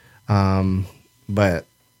stuff. But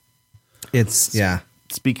it's, yeah.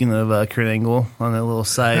 Speaking of Kurt Angle on that little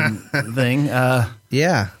side thing.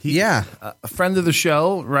 Yeah. A friend of the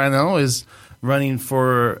show, Rhino, is running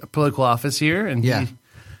for political office here. And he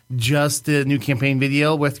just did a new campaign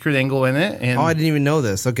video with Kurt Angle in it. And, I didn't even know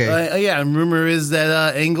this. Okay. Yeah. And rumor is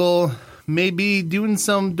that Angle may be doing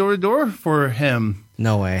some door-to-door for him.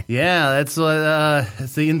 No way. Yeah, that's what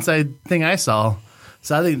that's the inside thing I saw.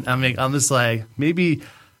 So I think I'm just like maybe you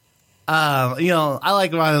know, I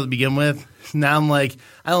like Rhino to begin with. Now I'm like,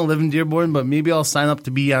 I don't live in Dearborn, but maybe I'll sign up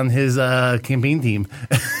to be on his campaign team.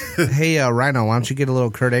 Hey, Rhino, why don't you get a little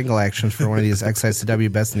Kurt Angle action for one of these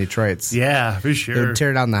XICW Best in Detroits? Yeah, for sure. It would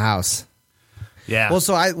tear down the house. Yeah. Well,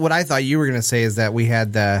 so what I thought you were going to say is that we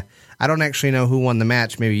had I don't actually know who won the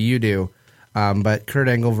match. Maybe you do. But Kurt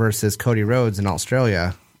Angle versus Cody Rhodes in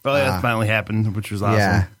Australia. Oh, yeah, that finally happened, which was awesome.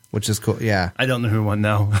 Yeah, which is cool. Yeah. I don't know who won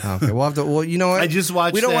now. Okay, we'll have to. Well, you know what? I just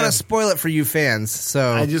watched. We don't want to spoil it for you fans.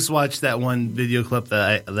 So I just watched that one video clip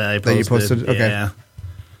that I posted. That you posted? Okay. Yeah.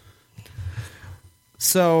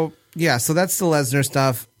 So that's the Lesnar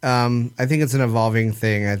stuff. I think it's an evolving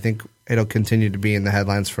thing. I think it'll continue to be in the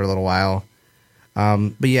headlines for a little while.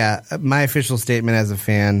 But yeah, my official statement as a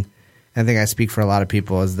fan, I think I speak for a lot of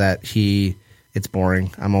people, is that it's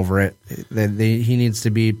boring. I'm over it. He needs to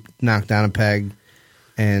be knocked down a peg,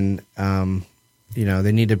 and you know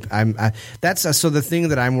they need to. So the thing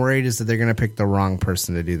that I'm worried is that they're going to pick the wrong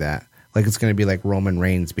person to do that. Like it's going to be like Roman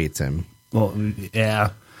Reigns beats him. Well,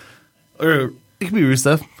 yeah, or it could be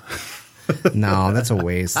Rusev. No, that's a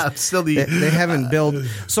waste. They haven't built.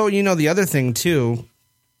 So you know the other thing too.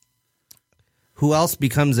 Who else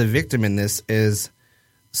becomes a victim in this is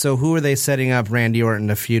So who are they setting up Randy Orton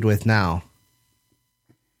to feud with now?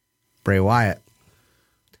 Bray Wyatt.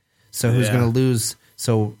 So who's going to lose?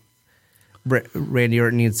 So Randy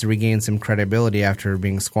Orton needs to regain some credibility after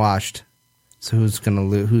being squashed. So who's going to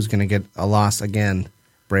lose? Who's going to get a loss again?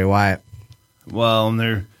 Bray Wyatt. Well, and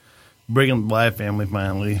they're breaking up the Wyatt family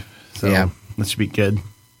finally. So that should be good.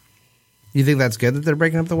 You think that's good that they're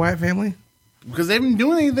breaking up the Wyatt family? Because they haven't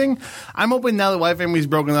doing anything. I'm hoping now the Wyatt family's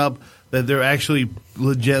broken up that they're actually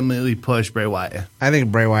legitimately push Bray Wyatt. I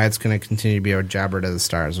think Bray Wyatt's going to continue to be a jobber to the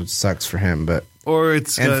stars, which sucks for him, but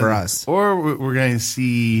for us. Or we're going to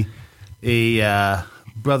see a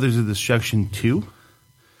Brothers of Destruction 2,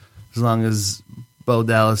 as long as Bo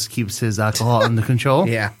Dallas keeps his alcohol under control.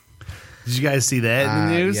 Yeah. Did you guys see that in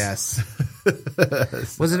the news? Yes.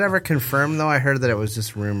 Was it ever confirmed, though? I heard that it was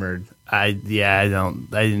just rumored. I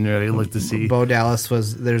didn't really look to see. Bo Dallas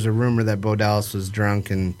there's a rumor that Bo Dallas was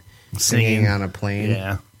drunk and singing on a plane.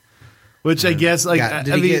 Yeah. Which I guess, did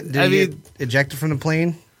he get ejected from the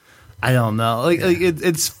plane? I don't know.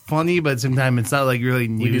 It's funny, but sometimes it's not really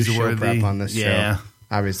newsworthy. We do show prep on this show,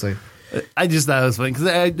 obviously. I just thought it was funny because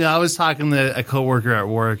I was talking to a coworker at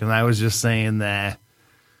work, and I was just saying that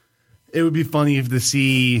it would be funny to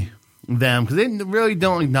see them, because they really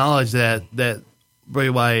don't acknowledge that Bray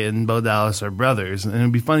Wyatt and Bo Dallas are brothers, and it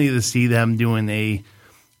would be funny to see them doing a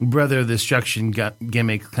Brother of Destruction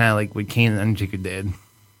gimmick, kind of like what Kane and Undertaker did.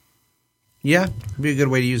 Yeah, it'd be a good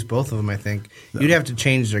way to use both of them, I think. You'd have to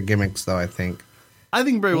change their gimmicks, though, I think. I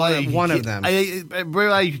think Bray Wyatt... One of them. Bray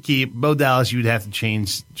Wyatt you could keep. Bo Dallas you would have to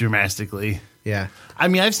change dramatically. Yeah. I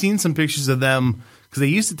mean, I've seen some pictures of them, because they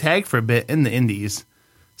used to tag for a bit in the Indies.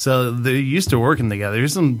 So they're used to working together.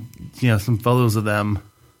 There's some photos of them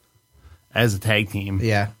as a tag team.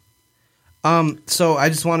 Yeah. So I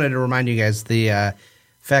just wanted to remind you guys the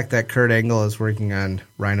fact that Kurt Angle is working on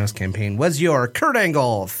Rhino's campaign was your Kurt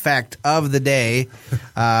Angle fact of the day,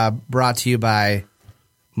 brought to you by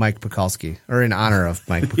Mike Pekulski, or in honor of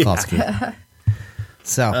Mike Pekulski.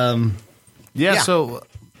 So so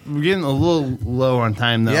we're getting a little low on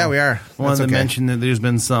time, though. Yeah, we are. I wanted to mention that there's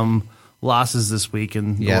been some losses this week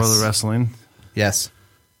in the world of wrestling. Yes.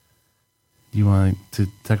 You want to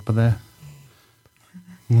talk about that?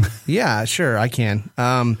 Yeah, sure, I can.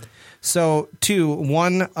 So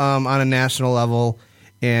one on a national level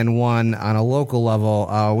and one on a local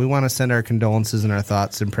level. We want to send our condolences and our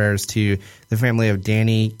thoughts and prayers to the family of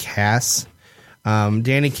Danny Cass.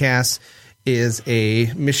 Danny Cass is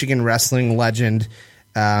a Michigan wrestling legend.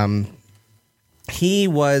 He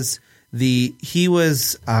was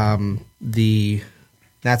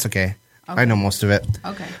that's okay. I know most of it.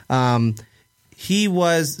 Okay.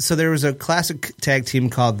 There was a classic tag team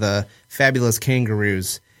called the Fabulous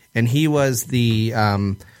Kangaroos, and he was the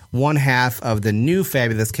one half of the new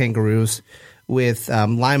Fabulous Kangaroos with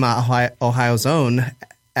Lima, Ohio's own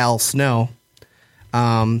Al Snow.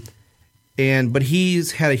 But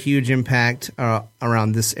he's had a huge impact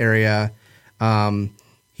around this area.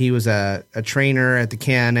 He was a trainer at the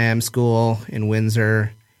Can-Am school in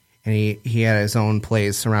Windsor, and he had his own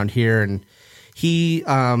place around here. And he,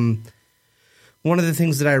 one of the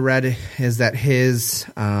things that I read is that his,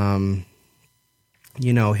 so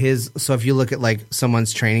if you look at like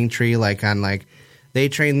someone's training tree, they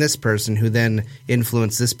train this person who then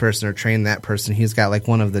influenced this person or trained that person. He's got like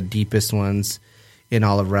one of the deepest ones in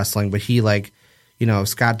all of wrestling. But he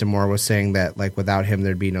Scott D'Amore was saying that like without him,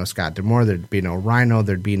 there'd be no Scott D'Amore, there'd be no Rhino,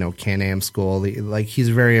 there'd be no Can-Am school. He's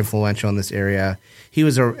very influential in this area. He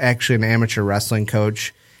was actually an amateur wrestling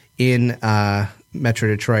coach in Metro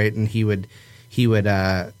Detroit, and he would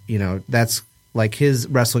that's like his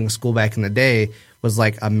wrestling school back in the day was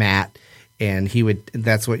like a mat, and he would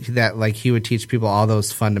teach people all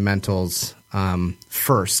those fundamentals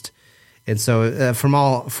first. And so from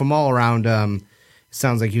all around, it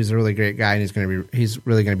sounds like he was a really great guy, and he's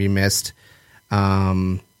really going to be missed.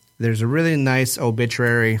 There's a really nice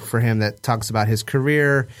obituary for him that talks about his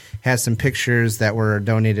career, has some pictures that were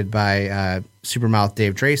donated by Supermouth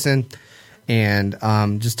Dave Drayson, and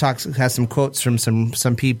has some quotes from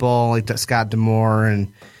some people like Scott D'Amore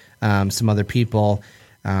and some other people.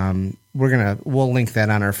 We'll link that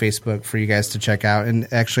on our Facebook for you guys to check out. And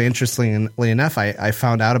actually, interestingly enough, I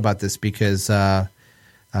found out about this because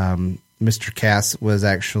Mr. Cass was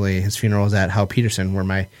actually, his funeral was at Howe Peterson, where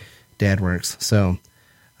my dad works. So,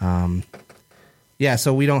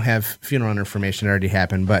 so we don't have funeral information. It already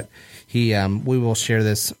happened, but we will share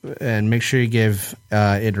this and make sure you give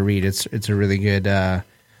it a read. It's a really good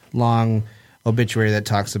long obituary that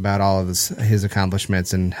talks about all of his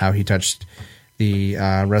accomplishments and how he touched the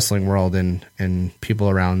wrestling world and people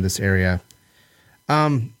around this area.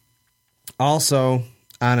 Also,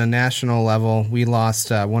 on a national level, we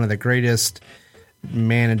lost one of the greatest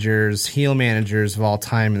heel managers of all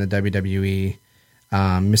time in the WWE,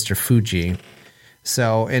 Mr. Fuji.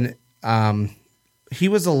 So, and he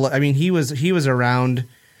was around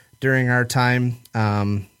during our time.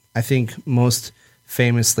 I think most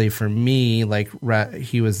famously for me, like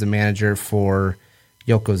he was the manager for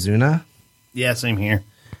Yokozuna. Yeah, same here.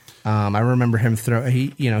 I remember him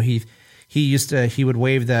he would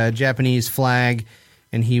wave the Japanese flag,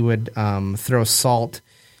 and he would throw salt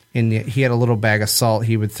he had a little bag of salt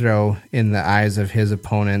he would throw in the eyes of his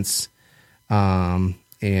opponents.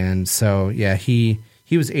 And so, yeah, he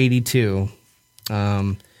was 82,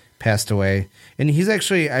 passed away. And he's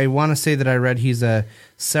actually, I want to say that I read he's a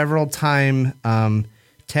several-time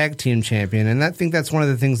tag team champion. And I think that's one of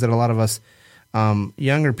the things that a lot of us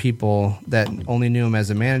younger people that only knew him as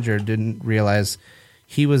a manager didn't realize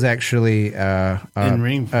he was actually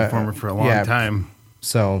in-ring performer for a long time.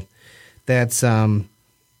 So that's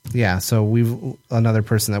so we've another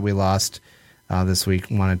person that we lost this week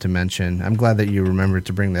wanted to mention. I'm glad that you remembered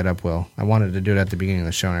to bring that up, Will. I wanted to do it at the beginning of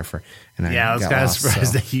the show, I was kind of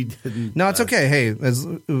surprised that you didn't. No, it's okay. Hey,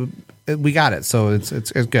 we got it, so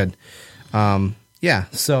it's good.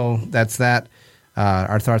 So that's that.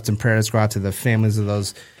 Our thoughts and prayers go out to the families of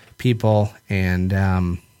those people,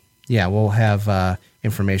 and we'll have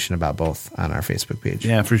information about both on our Facebook page.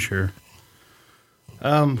 Yeah, for sure.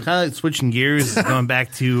 Kind of like switching gears, going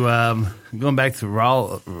back to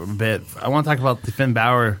Raw a bit. I want to talk about the Finn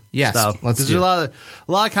Balor stuff. Let's do. There's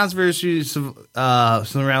a lot of controversy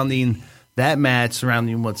surrounding that match,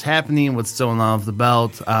 surrounding what's happening, what's going on with the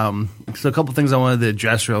belt. So a couple things I wanted to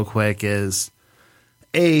address real quick is,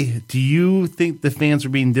 A, do you think the fans were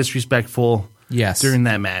being disrespectful? Yes. During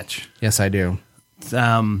that match? Yes, I do.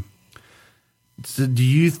 So do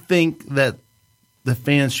you think that the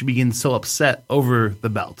fans should be getting so upset over the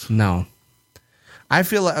belt? No. I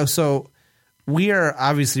feel like, so we are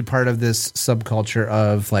obviously part of this subculture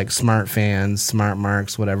of like smart fans, smart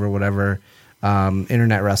marks, whatever,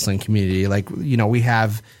 internet wrestling community. Like, we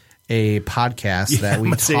have a podcast that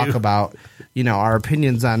we talk about, our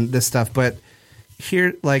opinions on this stuff. But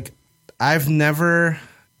here, like, I've never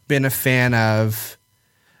been a fan of,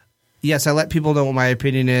 yes, I let people know what my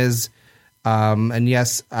opinion is. And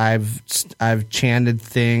yes, I've chanted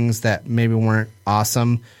things that maybe weren't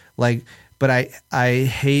awesome. Like, but I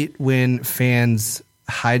hate when fans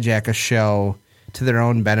hijack a show to their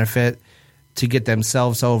own benefit to get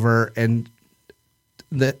themselves over, and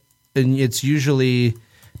it's usually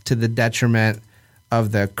to the detriment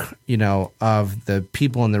of the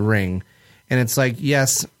people in the ring. And it's like,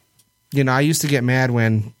 yes, I used to get mad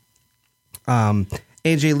when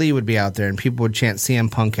AJ Lee would be out there and people would chant CM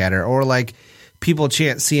Punk at her, or like people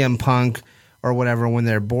chant CM Punk or whatever when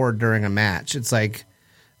they're bored during a match. It's like,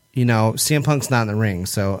 CM Punk's not in the ring.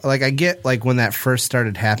 So like, I get like when that first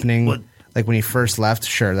started happening, like when he first left,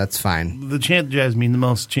 sure, that's fine. The chant drives me the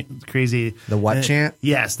most crazy. The what chant?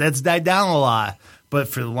 Yes, that's died down a lot. But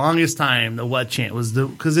for the longest time, the what chant was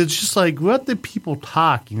because it's just like, let the people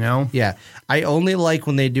talk, Yeah. I only like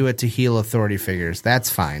when they do it to heel authority figures. That's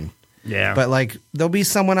fine. Yeah. But like, there'll be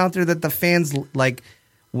someone out there that the fans like,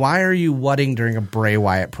 why are you whatting during a Bray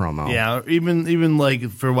Wyatt promo? Yeah, even like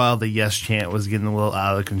for a while the yes chant was getting a little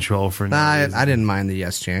out of control for no reason. I didn't mind the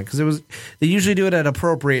yes chant because they usually do it at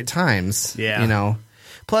appropriate times. Yeah.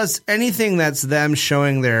 Plus anything that's them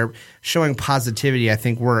showing positivity I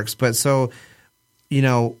think works. But so,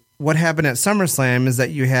 what happened at SummerSlam is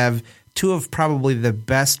that you have two of probably the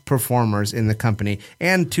best performers in the company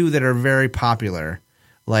and two that are very popular.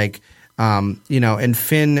 Like, and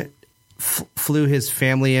Finn flew his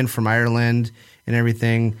family in from Ireland and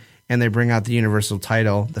everything, and they bring out the Universal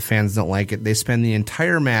title. The fans don't like it. They spend the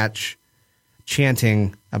entire match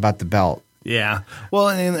chanting about the belt. Yeah. Well,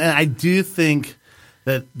 and I do think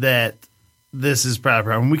that this is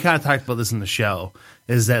proper. And we kind of talked about this in the show,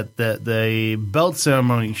 is that the belt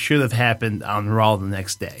ceremony should have happened on Raw the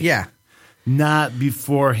next day. Yeah. Not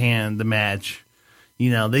beforehand the match.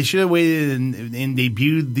 They should have waited and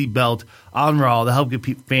debuted the belt on Raw to help get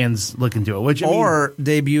fans look into it.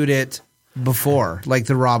 Debuted it before, like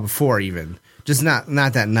the Raw before even. Just not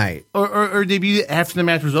that night. Or debut it after the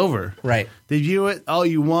match was over. Right. Debut it,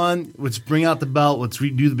 you won, let's bring out the belt, let's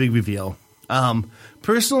do the big reveal.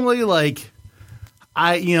 Personally, like,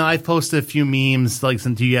 I posted a few memes, like,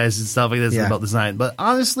 sent to you guys and stuff like this about design. But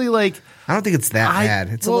honestly, like, I don't think it's that bad.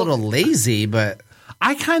 It's a little lazy, but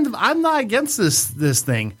I'm not against this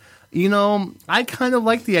thing. I kind of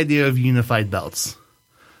like the idea of unified belts.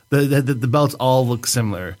 The belts all look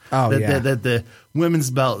similar. Oh, that the women's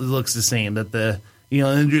belt looks the same. That the You know,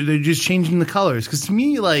 and they're just changing the colors. Because to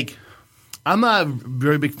me, like, I'm not a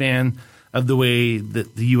very big fan of the way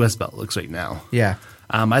that the U.S. belt looks right now. Yeah.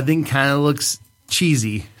 I think kind of looks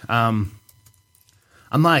cheesy. I'm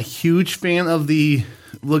not a huge fan of the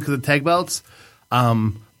look of the tag belts.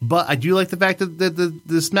 But I do like the fact that the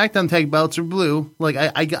SmackDown tag belts are blue. Like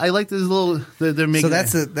I like this little they're making.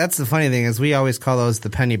 So that's the funny thing is we always call those the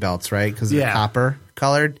penny belts, right? Because they're copper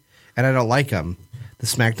colored, and I don't like them. The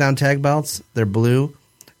SmackDown tag belts, they're blue,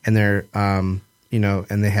 and they're and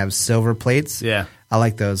they have silver plates. Yeah, I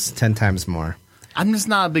like those 10 times more. I'm just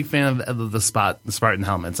not a big fan of the Spartan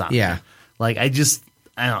helmets on. Yeah, like I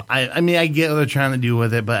don't. I mean I get what they're trying to do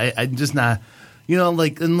with it, but I'm just not.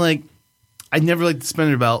 I never liked the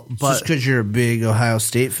spinner belt, but just because you're a big Ohio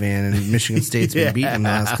State fan and Michigan State's been beaten in the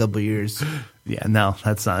last couple of years. Yeah, no,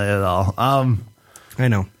 that's not it at all. I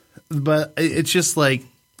know, but it's just like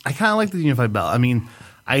I kind of like the unified belt. I mean,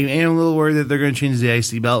 I am a little worried that they're going to change the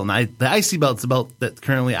IC belt, and the IC belt's the belt that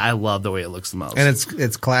currently I love the way it looks the most, and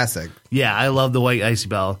it's classic. Yeah, I love the white IC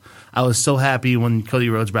belt. I was so happy when Cody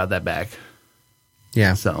Rhodes brought that back.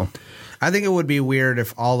 Yeah, so I think it would be weird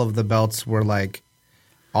if all of the belts were like.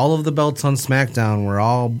 All of the belts on SmackDown were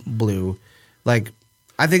all blue. Like,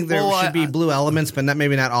 I think there should be blue elements, but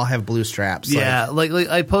maybe not all have blue straps. Yeah, like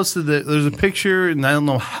I posted there's a picture, and I don't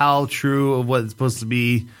know how true of what it's supposed to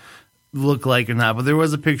be look like or not, but there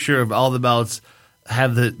was a picture of all the belts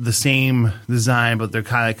have the same design, but they're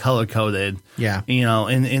kind of color coded. Yeah,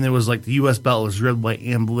 and it was like the U.S. belt was red, white,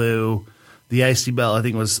 and blue. The IC belt I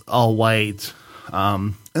think was all white,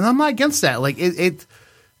 and I'm not against that. Like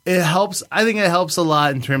It helps. I think it helps a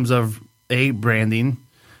lot in terms of branding.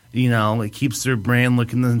 It keeps their brand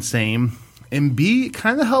looking the same, and B, it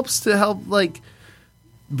kind of helps like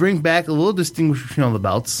bring back a little distinguishing between all the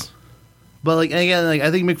belts. But again, I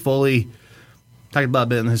think Mick Foley talked about a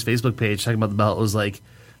bit on his Facebook page, talking about the belt was like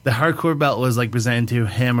the hardcore belt was like presented to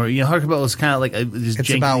him, or hardcore belt was kind of like it's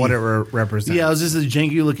janky. About what it represents. Yeah, it was just a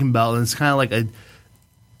janky looking belt, and it's kind of like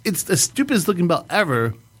it's the stupidest looking belt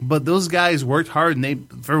ever. But those guys worked hard,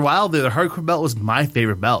 and for a while the hardcore belt was my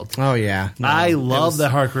favorite belt. Oh yeah, I love the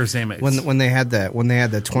hardcore Samex. When they had the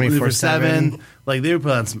 24/7, like they would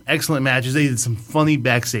put on some excellent matches. They did some funny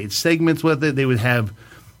backstage segments with it. They would have,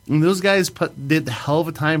 and those guys did a hell of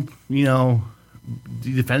a time,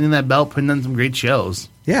 defending that belt, putting on some great shows.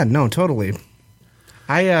 Yeah, no, totally.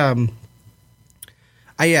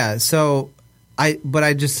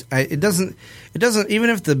 It doesn't even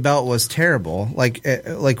if the belt was terrible, like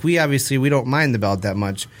we don't mind the belt that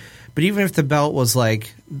much, but even if the belt was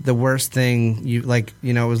like the worst thing, it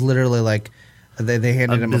was literally like they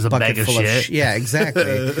handed him a bucket full of shit. Yeah,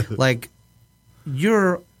 exactly. Like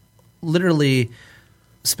you're literally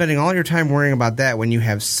spending all your time worrying about that when you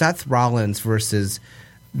have Seth Rollins versus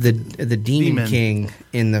the Demon King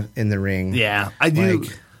in the ring. Yeah, I do.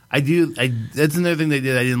 That's another thing they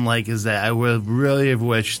did I didn't like is that I would really have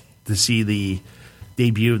wished to see the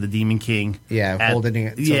debut of the Demon King. Yeah, holding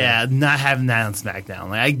it. Not having that on SmackDown.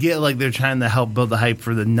 Like I get they're trying to help build the hype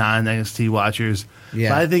for the non-NXT watchers. Yeah,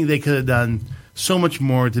 but I think they could have done so much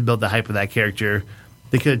more to build the hype of that character.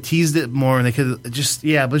 They could have teased it more, and they could have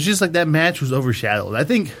but it's just like that match was overshadowed. I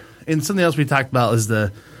think, and something else we talked about is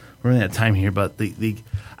we're running out of time here, but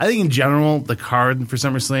I think in general the card for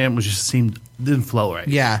SummerSlam didn't flow right.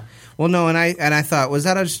 Yeah. Well, no, and I thought, was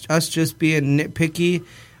that us just being nitpicky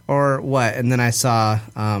or what? And then I saw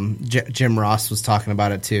Jim Ross was talking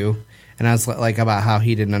about it too, and I was like about how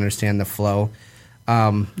he didn't understand the flow.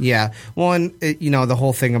 Yeah. Well, and the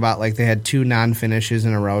whole thing about they had 2 non-finishes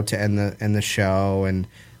in a row to end the show, and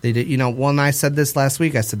they did. Well, and I said this last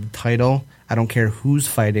week. I said the title. I don't care who's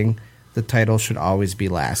fighting. The title should always be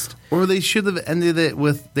last. Or they should have ended it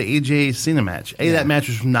with the AJ Cena match. A, that match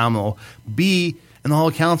was phenomenal. B, in all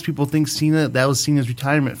accounts, people think that was Cena's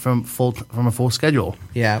retirement from a full schedule.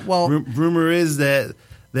 Yeah, well, rumor is that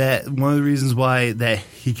one of the reasons why that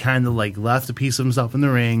he kind of left a piece of himself in the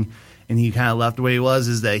ring, and he kind of left the way he was,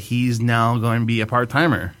 is that he's now going to be a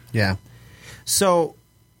part-timer. Yeah. So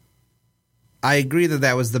I agree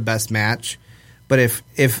that was the best match, but if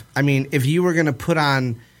you were going to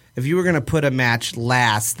put a match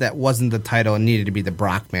last that wasn't the title and needed to be the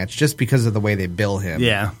Brock match just because of the way they bill him.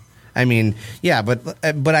 Yeah. But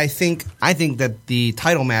I think that the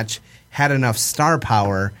title match had enough star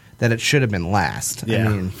power that it should have been last.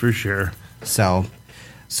 Yeah, for sure. So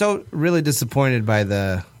really disappointed by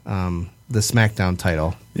the SmackDown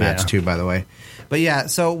title match too, by the way. But yeah,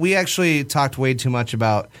 so we actually talked way too much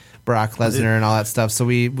about Brock Lesnar and all that stuff. So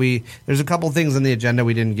we there's a couple things on the agenda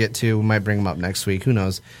we didn't get to. We might bring them up next week. Who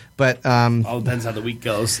knows? But all depends how the week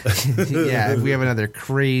goes. Yeah, if we have another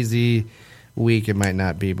crazy week it might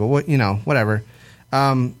not be, but whatever.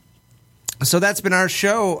 So that's been our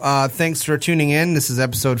show. Thanks for tuning in. This is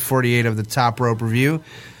episode 48 of the Top Rope Review.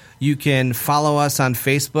 You can follow us on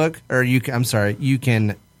Facebook, or you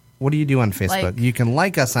can. What do you do on Facebook? You can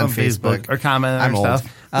like us on Facebook or comment on our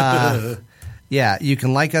stuff. Yeah, you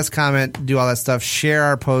can like us, comment, do all that stuff, share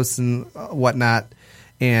our posts and whatnot.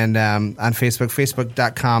 And on Facebook,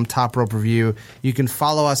 facebook.com, Top Rope Review. You can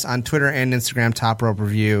follow us on Twitter and Instagram, Top Rope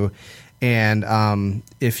Review. And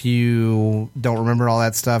if you don't remember all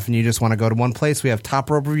that stuff and you just want to go to one place, we have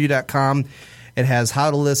topropereview.com. It has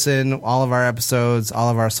how to listen, all of our episodes, all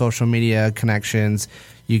of our social media connections.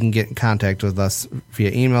 You can get in contact with us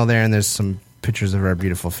via email there, and there's some pictures of our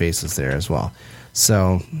beautiful faces there as well.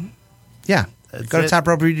 So, yeah, go to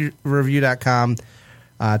topropereview.com.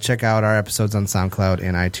 Check out our episodes on SoundCloud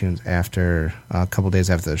and iTunes after a couple days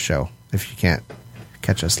after the show if you can't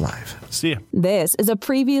catch us live. See ya. This is a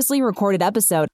previously recorded episode